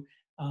showing you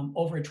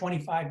over a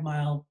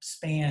 25-mile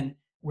span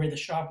where the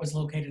shop was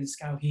located in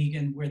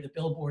Skowhegan, where the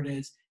billboard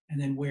is, and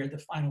then where the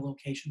final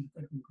location of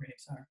the Goodwin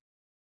graves are.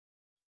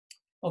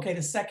 Okay,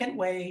 the second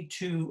way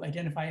to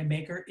identify a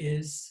maker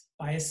is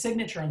by a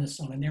signature on the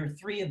stone, and there are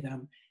 3 of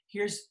them.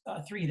 Here's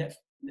 3 that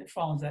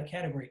fall into that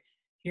category.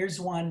 Here's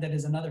one that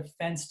is another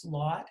fenced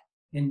lot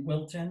in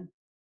Wilton,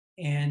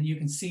 and you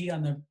can see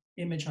on the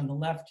image on the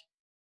left,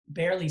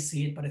 barely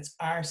see it, but it's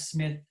R.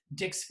 Smith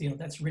Dixfield.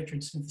 That's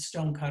Richard Smith, the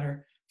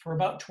stonecutter, for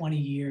about 20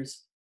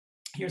 years.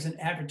 Here's an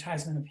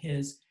advertisement of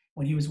his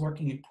when he was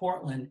working in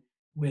Portland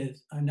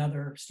with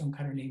another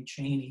stonecutter named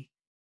Cheney.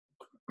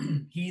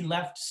 He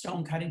left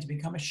stonecutting to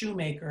become a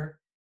shoemaker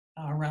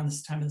around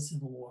this time of the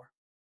Civil War.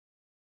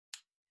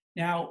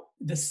 Now,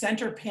 the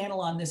center panel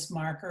on this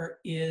marker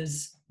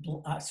is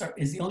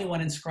the only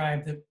one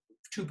inscribed. The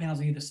two panels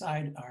on either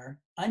side are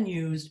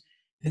unused.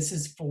 This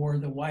is for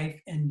the wife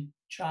and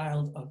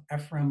child of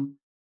Ephraim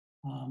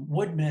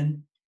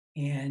Woodman,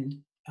 and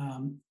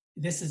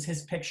this is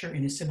his picture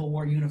in his Civil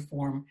War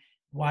uniform.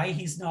 Why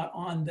he's not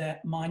on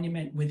that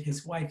monument with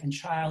his wife and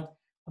child,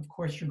 of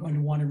course, you're going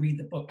to want to read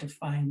the book to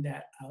find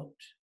that out.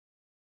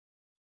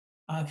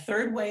 A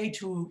third way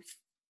to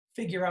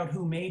figure out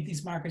who made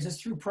these markers is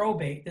through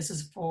probate. This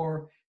is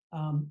for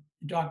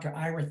Dr.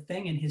 Ira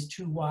Thing and his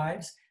two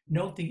wives.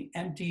 Note the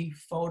empty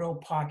photo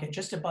pocket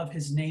just above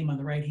his name on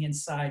the right-hand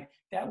side.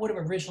 That would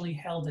have originally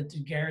held a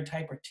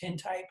daguerreotype or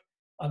tintype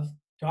of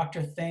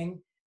Dr.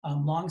 Thing,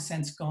 long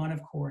since gone,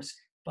 of course,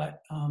 but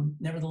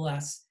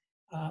nevertheless,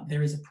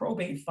 there is a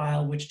probate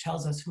file which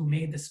tells us who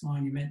made this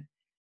monument.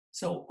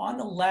 So on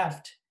the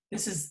left,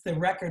 this is the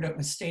record of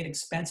estate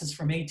expenses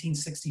from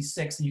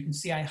 1866, and you can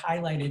see I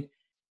highlighted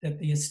that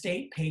the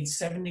estate paid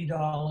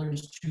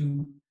 $70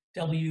 to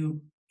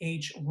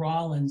W.H.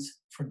 Rollins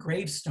for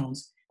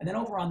gravestones. And then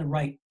over on the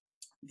right,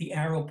 the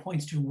arrow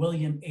points to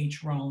William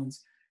H.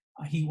 Rollins.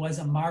 He was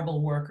a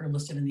marble worker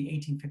listed in the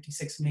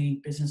 1856 Maine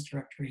Business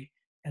Directory,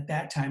 at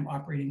that time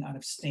operating out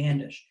of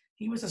Standish.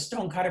 He was a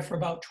stonecutter for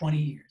about 20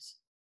 years.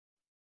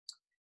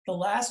 The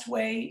last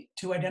way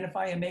to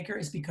identify a maker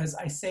is because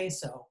I say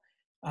so,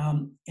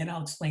 and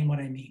I'll explain what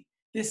I mean.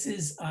 This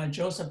is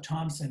Joseph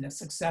Thompson, a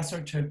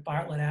successor to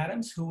Bartlett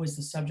Adams, who was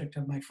the subject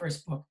of my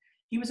first book.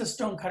 He was a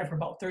stonecutter for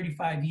about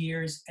 35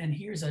 years, and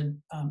here's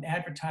an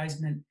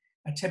advertisement,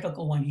 a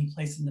typical one he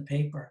placed in the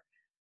paper.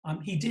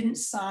 He didn't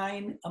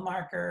sign a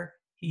marker.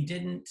 He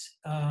didn't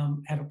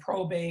have a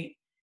probate.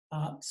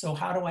 So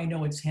how do I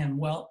know it's him?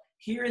 Well,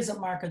 here is a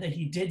marker that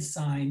he did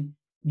sign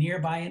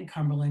nearby in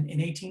Cumberland in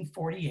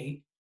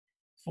 1848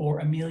 for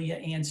Amelia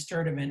Ann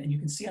Sturdivant. And you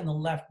can see on the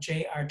left,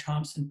 J.R.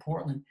 Thompson,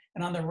 Portland.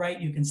 And on the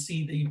right, you can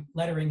see the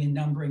lettering and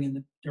numbering in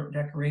the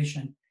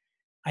decoration.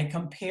 I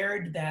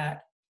compared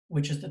that,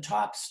 which is the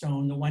top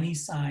stone, the one he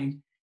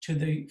signed, to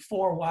the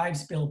Four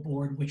Wives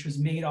billboard, which was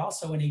made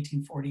also in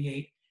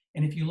 1848.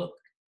 And if you look,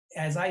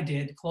 as I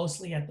did,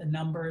 closely at the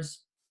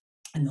numbers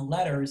and the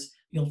letters,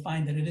 you'll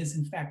find that it is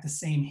in fact the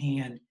same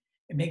hand.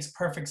 It makes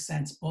perfect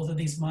sense. Both of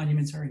these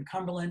monuments are in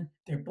Cumberland.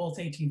 They're both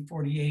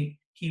 1848.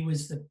 He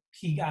was the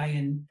key guy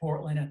in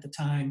Portland at the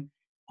time.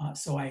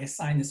 So I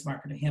assigned this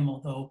marker to him,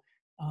 although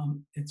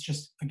it's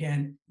just,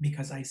 again,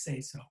 because I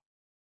say so.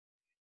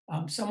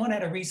 Someone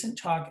at a recent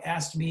talk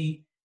asked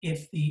me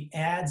if the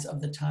ads of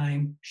the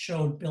time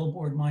showed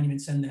billboard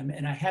monuments in them,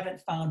 and I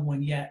haven't found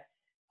one yet.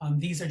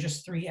 These are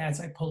just 3 ads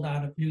I pulled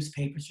out of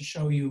newspapers to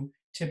show you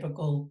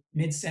typical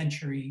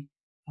mid-century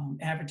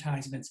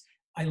advertisements.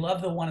 I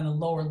love the one on the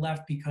lower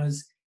left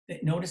because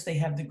notice they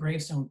have the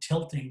gravestone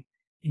tilting,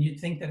 and you'd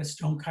think that a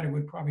stonecutter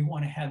would probably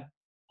want to have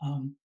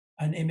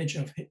an image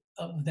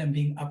of them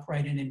being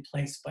upright and in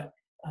place, but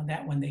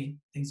that one they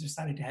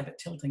decided to have it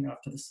tilting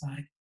off to the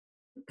side.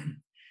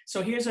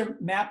 So here's a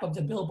map of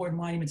the billboard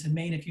monuments in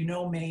Maine. If you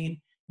know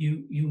Maine,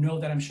 you know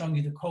that I'm showing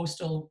you the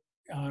coastal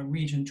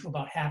region to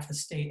about half the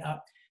state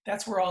up.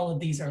 That's where all of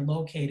these are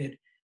located.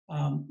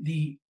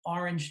 The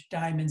orange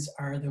diamonds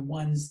are the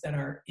ones that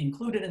are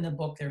included in the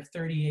book. There are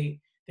 38.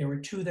 There were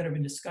 2 that have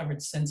been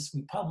discovered since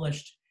we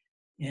published,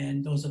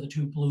 and those are the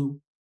 2 blue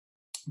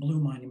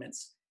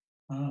monuments.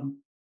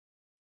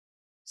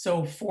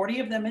 So 40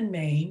 of them in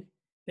Maine.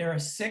 There are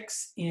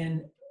 6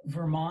 in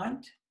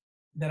Vermont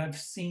that I've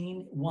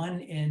seen,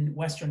 1 in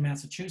Western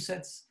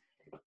Massachusetts,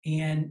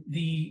 and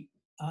the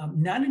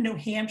none in New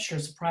Hampshire,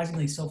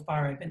 surprisingly so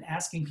far. I've been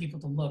asking people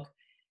to look.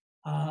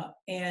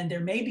 And there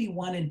may be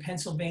 1 in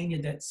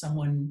Pennsylvania that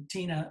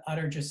Tina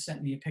Utter just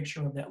sent me a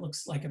picture of that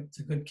looks like it's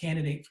a good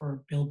candidate for a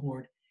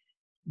billboard.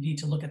 You need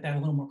to look at that a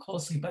little more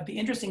closely. But the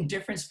interesting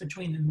difference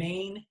between the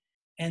Maine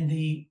and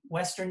the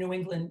Western New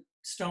England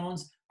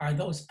stones are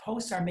those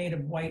posts are made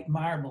of white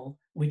marble,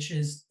 which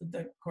is,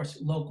 of course,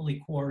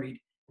 locally quarried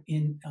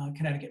in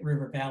Connecticut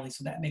River Valley.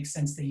 So that makes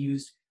sense they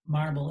used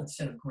marble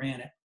instead of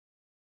granite.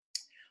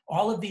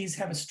 All of these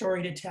have a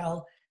story to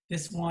tell.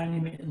 This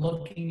one,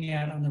 looking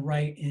at on the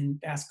right in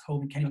Bass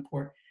Cove and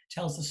Kennyport,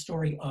 tells the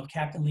story of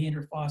Captain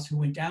Leander Foss, who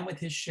went down with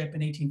his ship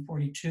in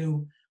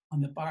 1842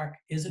 on the bark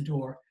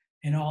Isidore,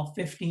 and all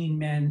 15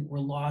 men were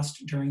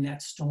lost during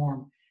that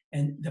storm.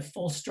 And the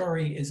full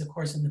story is, of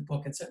course, in the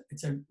book.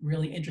 It's a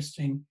really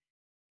interesting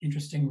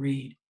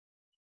read.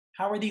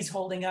 How are these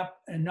holding up?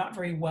 And not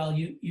very well.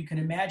 You can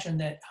imagine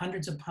that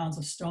hundreds of pounds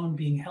of stone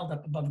being held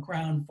up above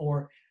ground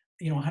for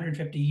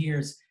 150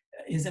 years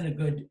isn't a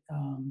good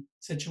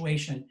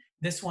situation.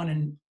 This one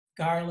in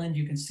Garland,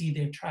 you can see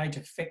they've tried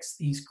to fix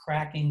these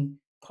cracking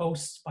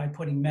posts by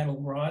putting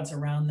metal rods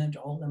around them to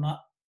hold them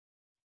up.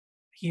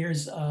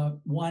 Here's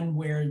one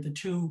where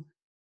the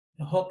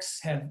hooks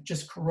have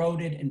just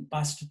corroded and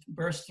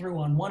burst through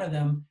on one of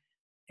them,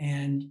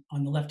 And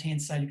on the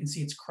left-hand side, you can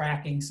see it's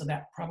cracking. So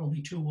that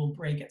probably too will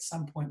break at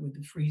some point with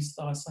the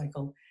freeze-thaw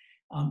cycle.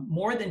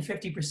 More than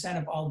 50%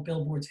 of all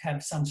billboards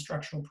have some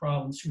structural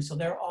problems too. So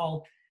they're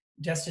all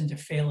destined to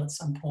fail at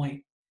some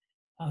point.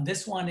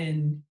 This one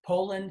in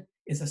Poland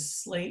is a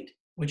slate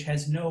which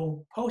has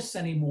no posts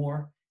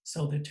anymore.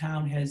 So the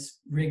town has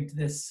rigged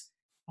this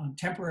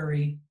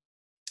temporary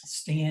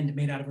stand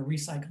made out of a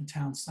recycled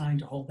town sign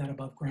to hold that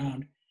above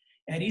ground.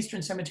 At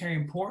Eastern Cemetery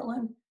in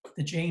Portland,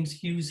 the James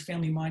Hughes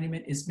Family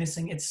Monument is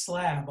missing its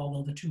slab,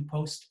 although the two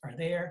posts are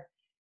there.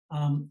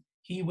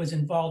 He was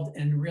involved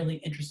in a really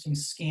interesting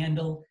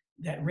scandal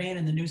that ran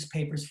in the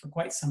newspapers for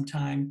quite some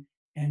time,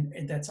 and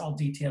that's all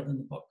detailed in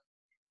the book.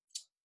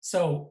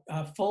 So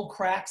full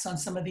cracks on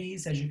some of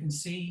these, as you can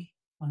see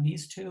on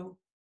these two.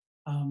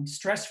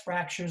 Stress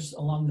fractures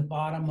along the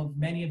bottom of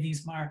many of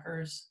these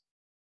markers.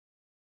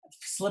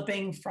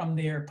 Slipping from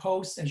their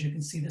posts, as you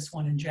can see this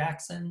one in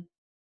Jackson.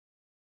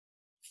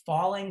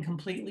 Falling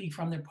completely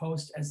from their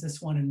post, as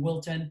this one in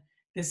Wilton.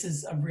 This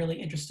is a really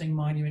interesting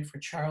monument for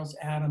Charles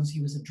Adams.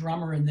 He was a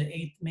drummer in the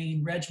 8th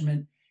Maine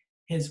Regiment.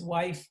 His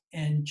wife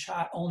and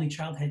only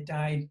child had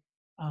died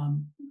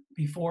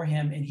before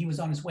him, and he was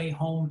on his way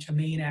home to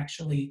Maine,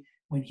 actually,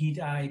 when he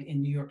died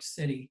in New York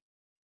City.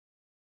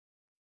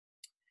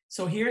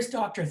 So here's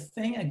Dr.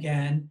 Thing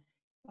again.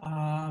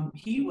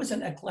 He was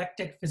an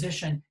eclectic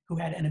physician who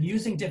had an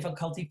amusing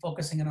difficulty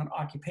focusing on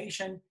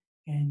occupation,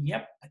 and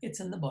yep,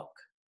 it's in the book.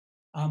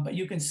 But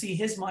you can see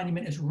his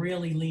monument is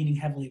really leaning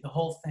heavily, the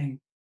whole thing,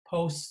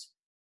 posts,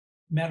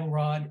 metal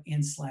rod,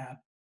 and slab.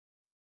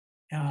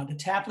 The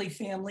Tapley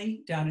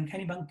family down in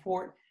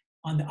Kennebunkport,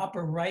 on the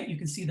upper right, you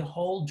can see the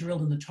hole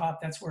drilled in the top.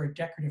 That's where a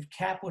decorative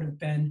cap would have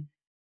been.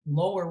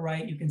 Lower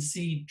right, you can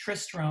see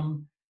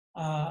Tristram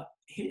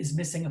is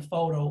missing a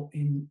photo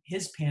in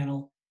his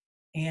panel.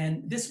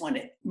 And this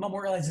one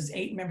memorializes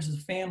 8 members of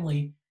the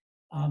family.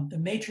 The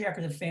matriarch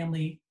of the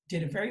family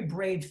did a very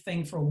brave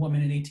thing for a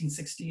woman in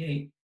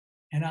 1868.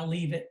 And I'll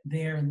leave it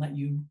there and let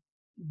you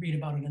read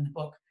about it in the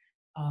book.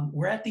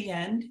 We're at the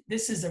end.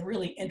 This is a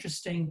really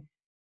interesting,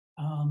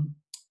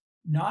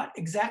 not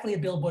exactly a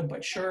billboard,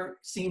 but sure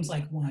seems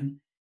like one.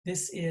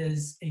 This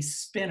is a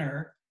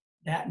spinner.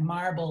 That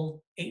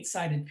marble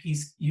 8-sided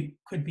piece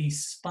could be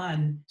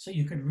spun so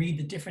you could read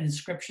the different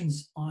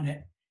inscriptions on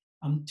it.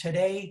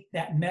 Today,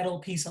 that metal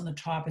piece on the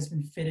top has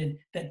been fitted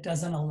that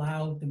doesn't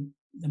allow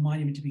the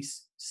monument to be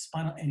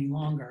spun any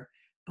longer.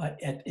 But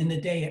in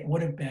the day, it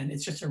would have been.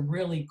 It's just a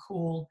really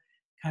cool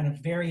kind of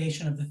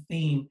variation of the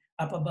theme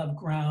up above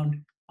ground.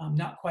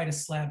 Not quite a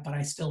slab, but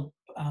I still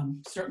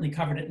certainly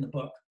covered it in the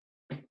book.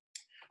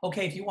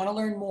 Okay, if you want to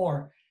learn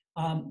more,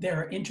 there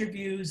are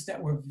interviews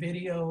that were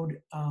videoed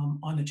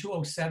on the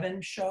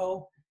 207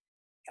 show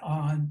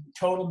on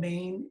Total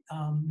Maine,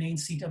 Maine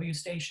CW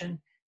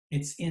station.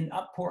 It's in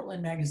Up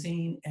Portland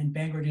Magazine and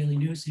Bangor Daily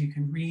News, so you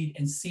can read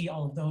and see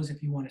all of those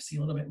if you want to see a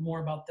little bit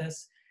more about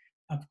this.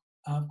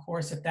 Of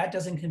course, if that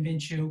doesn't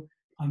convince you,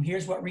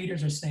 here's what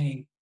readers are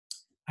saying.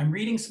 I'm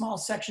reading small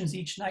sections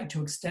each night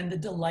to extend the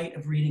delight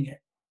of reading it.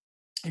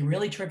 A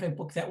really terrific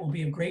book that will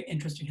be of great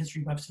interest to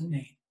history buffs in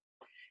Maine.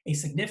 A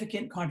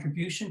significant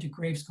contribution to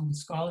gravestone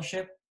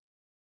scholarship.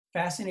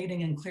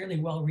 Fascinating and clearly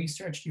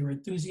well-researched. Your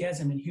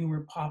enthusiasm and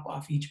humor pop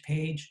off each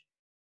page.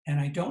 And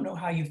I don't know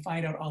how you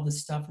find out all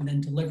this stuff and then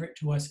deliver it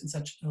to us in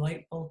such a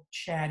delightful,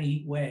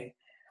 chatty way.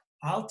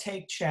 I'll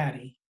take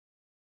chatty.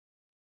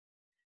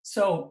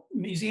 So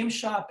Museum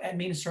Shop at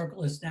Maine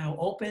Historical is now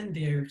open.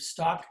 They're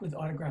stocked with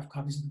autographed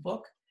copies of the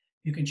book.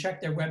 You can check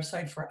their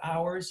website for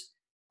hours.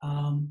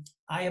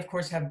 I, of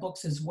course, have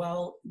books as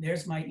well.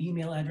 There's my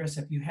email address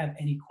if you have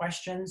any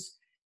questions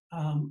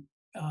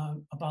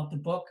about the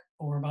book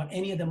or about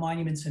any of the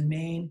monuments in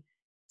Maine.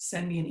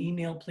 Send me an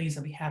email, please.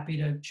 I'll be happy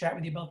to chat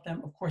with you about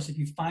them. Of course, if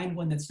you find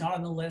one that's not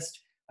on the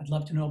list, I'd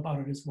love to know about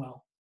it as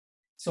well.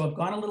 So I've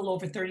gone a little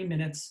over 30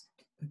 minutes,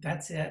 but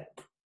that's it.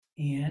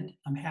 And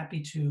I'm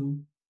happy to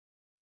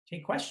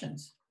take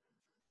questions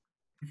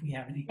if we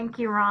have any. Thank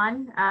you,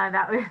 Ron.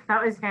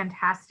 That was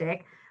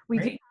fantastic. We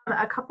Great. do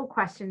have a couple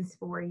questions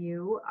for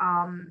you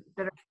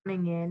that are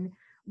coming in.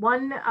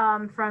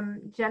 One from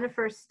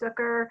Jennifer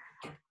Stucker.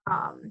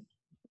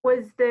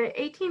 Was the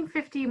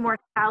 1850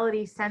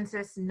 mortality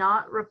census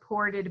not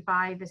reported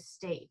by the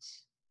state?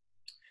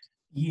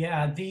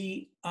 Yeah,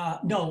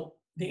 no,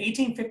 the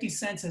 1850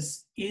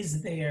 census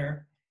is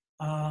there.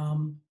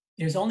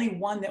 There's only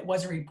one that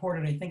wasn't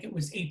reported. I think it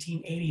was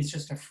 1880. It's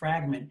just a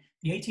fragment.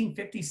 The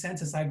 1850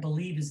 census, I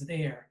believe, is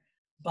there.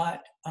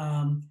 But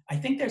I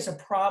think there's a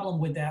problem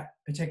with that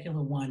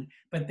particular one.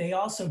 But they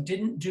also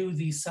didn't do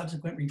the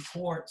subsequent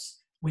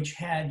reports, which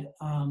had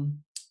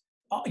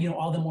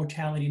all the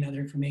mortality and other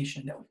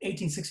information.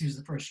 1860 was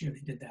the first year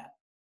they did that.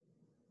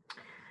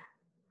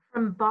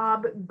 From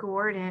Bob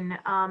Gordon,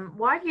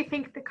 why do you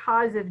think the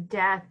cause of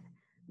death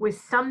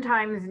was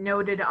sometimes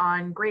noted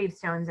on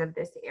gravestones of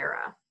this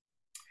era?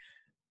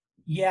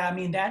 Yeah, I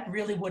mean, that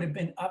really would have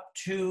been up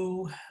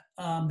to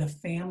the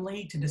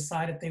family to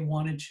decide if they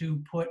wanted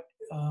to put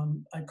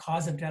a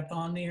cause of death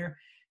on there.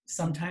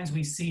 Sometimes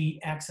we see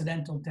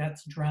accidental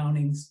deaths,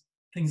 drownings,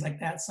 things like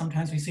that.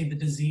 Sometimes we see the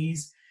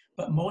disease,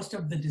 but most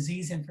of the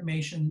disease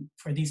information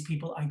for these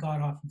people I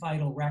got off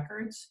vital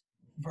records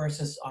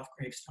versus off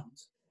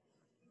gravestones.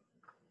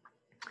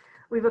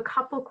 We have a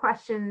couple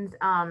questions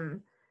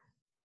from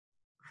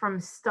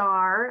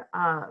Star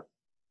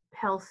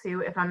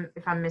Pelsu. If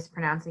I'm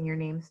mispronouncing your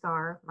name,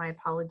 Star, my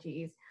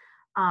apologies.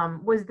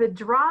 Was the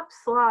drop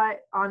slot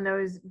on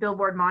those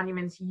billboard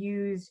monuments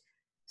used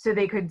so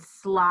they could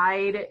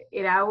slide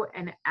it out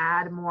and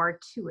add more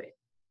to it?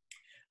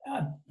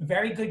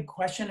 Very good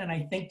question, and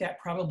I think that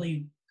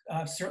probably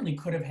certainly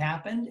could have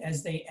happened.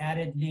 As they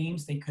added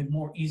names, they could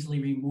more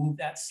easily remove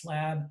that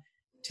slab,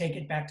 take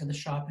it back to the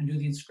shop and do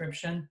the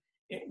inscription.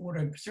 It would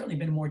have certainly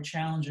been more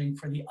challenging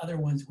for the other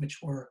ones, which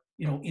were,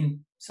 you know,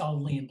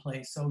 solidly in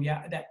place. So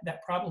yeah,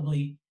 that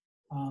probably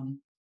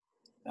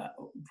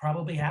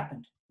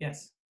happened.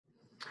 Yes.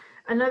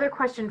 Another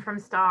question from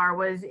Star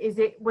was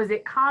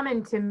it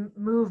common to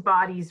move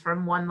bodies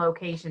from one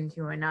location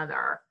to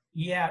another?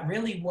 Yeah, it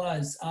really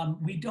was.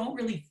 We don't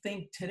really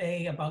think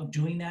today about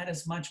doing that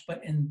as much,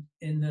 but in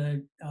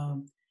the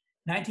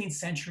 19th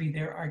century,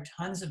 there are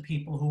tons of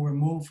people who were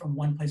moved from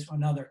one place to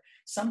another.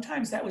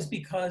 Sometimes that was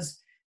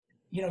because,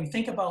 you know, you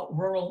think about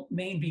rural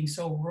Maine being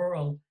so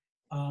rural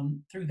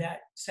through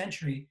that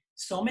century,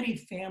 so many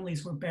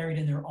families were buried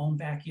in their own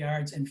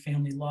backyards and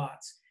family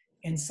lots.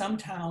 And some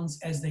towns,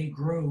 as they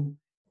grew,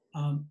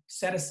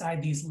 set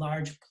aside these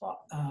large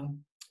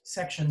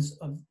sections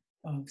of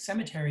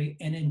cemetery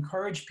and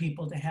encouraged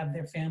people to have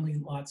their family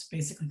lots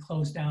basically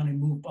closed down and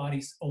move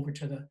bodies over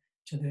to the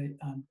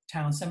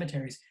town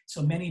cemeteries.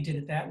 So many did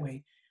it that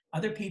way.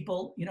 Other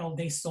people, you know,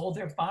 they sold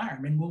their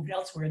farm and moved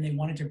elsewhere, and they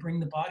wanted to bring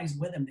the bodies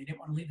with them. They didn't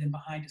want to leave them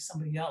behind to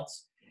somebody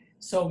else.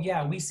 So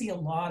yeah, we see a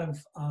lot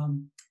of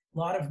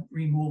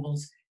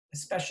removals,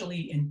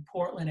 especially in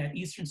Portland at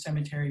Eastern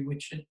Cemetery,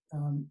 which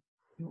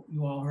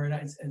you all heard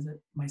as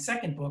my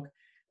second book.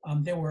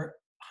 There were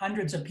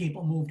hundreds of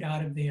people moved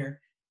out of there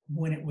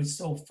when it was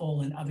so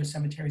full, and other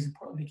cemeteries in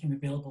Portland became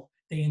available.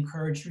 They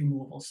encouraged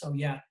removal. So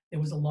yeah,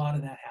 there was a lot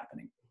of that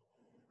happening.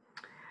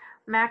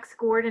 Max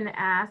Gordon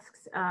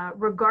asks,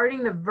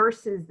 regarding the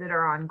verses that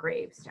are on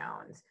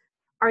gravestones,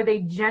 are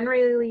they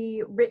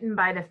generally written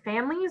by the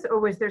families, or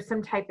was there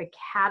some type of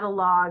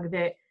catalog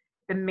that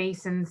the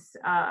Masons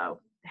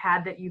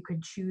had that you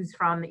could choose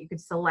from, that you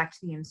could select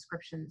the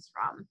inscriptions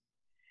from?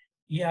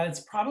 Yeah,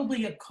 it's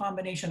probably a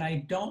combination.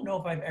 I don't know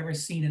if I've ever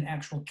seen an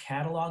actual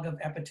catalog of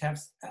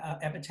epitaphs.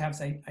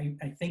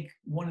 I think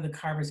one of the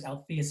carvers,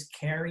 Alpheus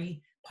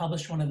Carey,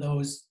 published one of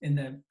those in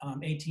the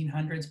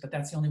 1800s, but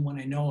that's the only one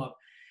I know of.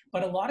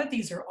 But a lot of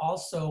these are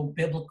also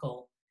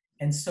biblical,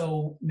 and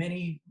so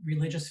many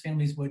religious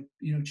families would,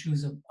 you know,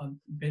 choose a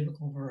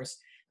biblical verse.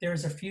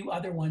 There's a few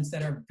other ones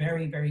that are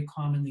very, very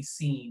commonly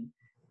seen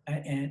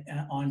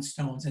on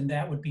stones, and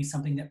that would be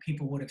something that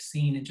people would have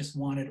seen and just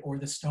wanted, or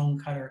the stone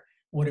cutter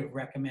would have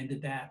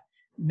recommended that.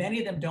 Many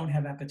of them don't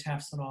have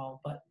epitaphs at all,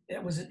 but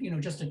it was, you know,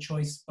 just a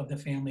choice of the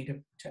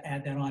family to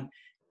add that on.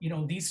 You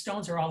know, these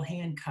stones are all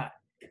hand cut.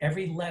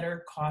 Every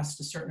letter costs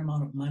a certain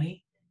amount of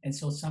money, and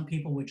so some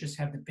people would just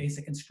have the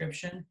basic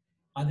inscription.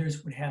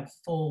 Others would have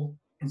full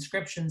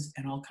inscriptions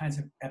and all kinds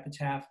of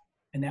epitaph,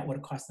 and that would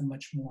have cost them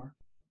much more.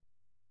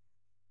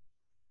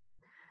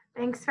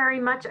 Thanks very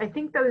much. I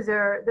think those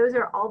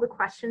are all the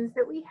questions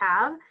that we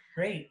have.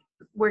 Great.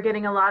 We're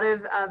getting a lot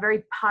of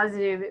very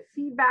positive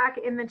feedback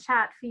in the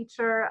chat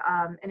feature,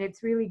 and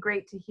it's really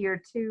great to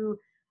hear too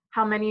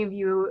how many of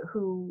you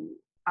who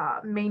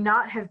may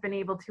not have been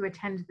able to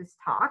attend this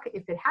talk,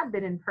 if it had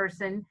been in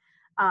person,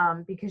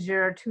 because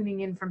you're tuning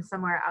in from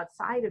somewhere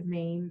outside of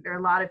Maine. There are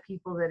a lot of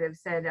people that have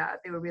said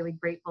they were really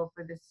grateful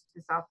for this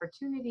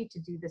opportunity to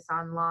do this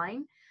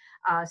online.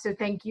 So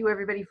thank you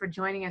everybody for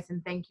joining us,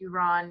 and thank you,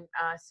 Ron,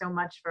 so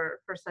much for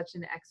such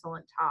an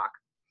excellent talk.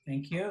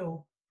 Thank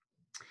you.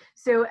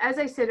 So as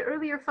I said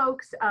earlier,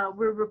 folks,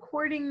 we're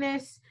recording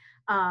this,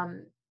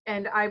 and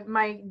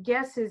my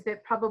guess is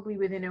that probably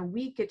within a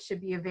week it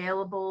should be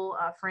available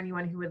for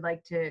anyone who would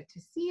like to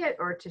see it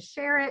or to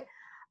share it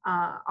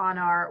on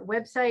our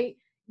website.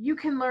 You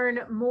can learn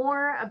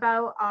more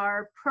about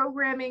our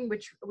programming,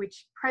 which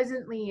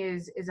presently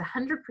is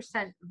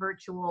 100%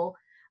 virtual,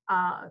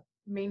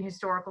 Maine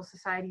Historical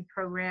Society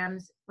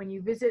programs, when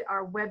you visit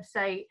our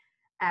website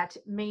at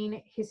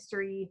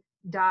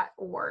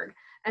mainhistory.org.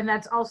 And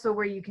that's also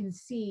where you can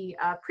see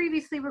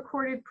previously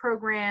recorded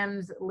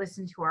programs,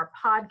 listen to our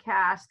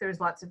podcast. There's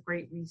lots of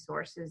great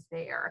resources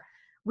there.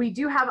 We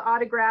do have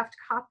autographed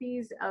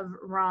copies of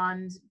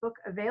Ron's book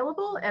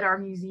available at our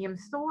museum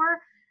store,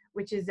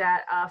 which is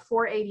at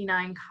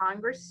 489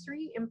 Congress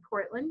Street in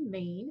Portland,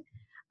 Maine.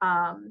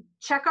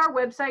 Check our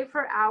website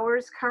for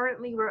hours.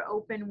 Currently, we're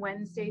open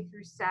Wednesday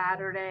through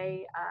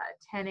Saturday,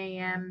 10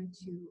 a.m.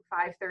 to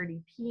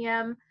 5:30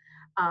 p.m.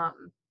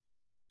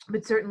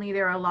 But certainly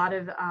there are a lot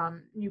of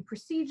new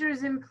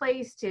procedures in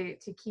place to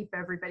keep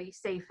everybody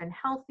safe and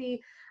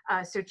healthy.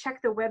 So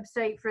check the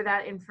website for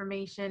that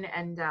information,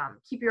 and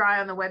keep your eye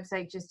on the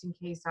website just in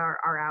case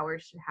our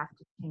hours should have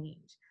to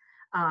change.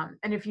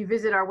 And if you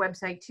visit our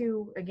website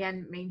too,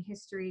 again,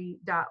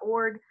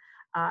 mainhistory.org,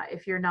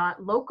 If you're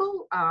not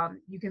local,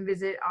 you can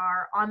visit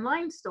our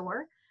online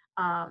store,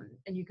 and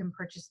you can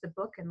purchase the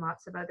book and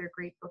lots of other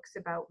great books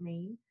about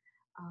Maine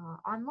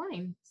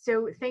online.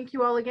 So thank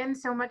you all again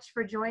so much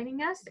for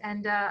joining us,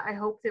 and I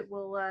hope that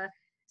we'll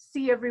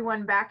see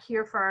everyone back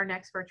here for our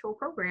next virtual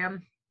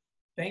program.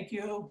 Thank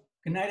you.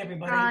 Good night,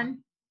 everybody. Ron,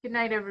 good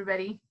night,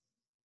 everybody.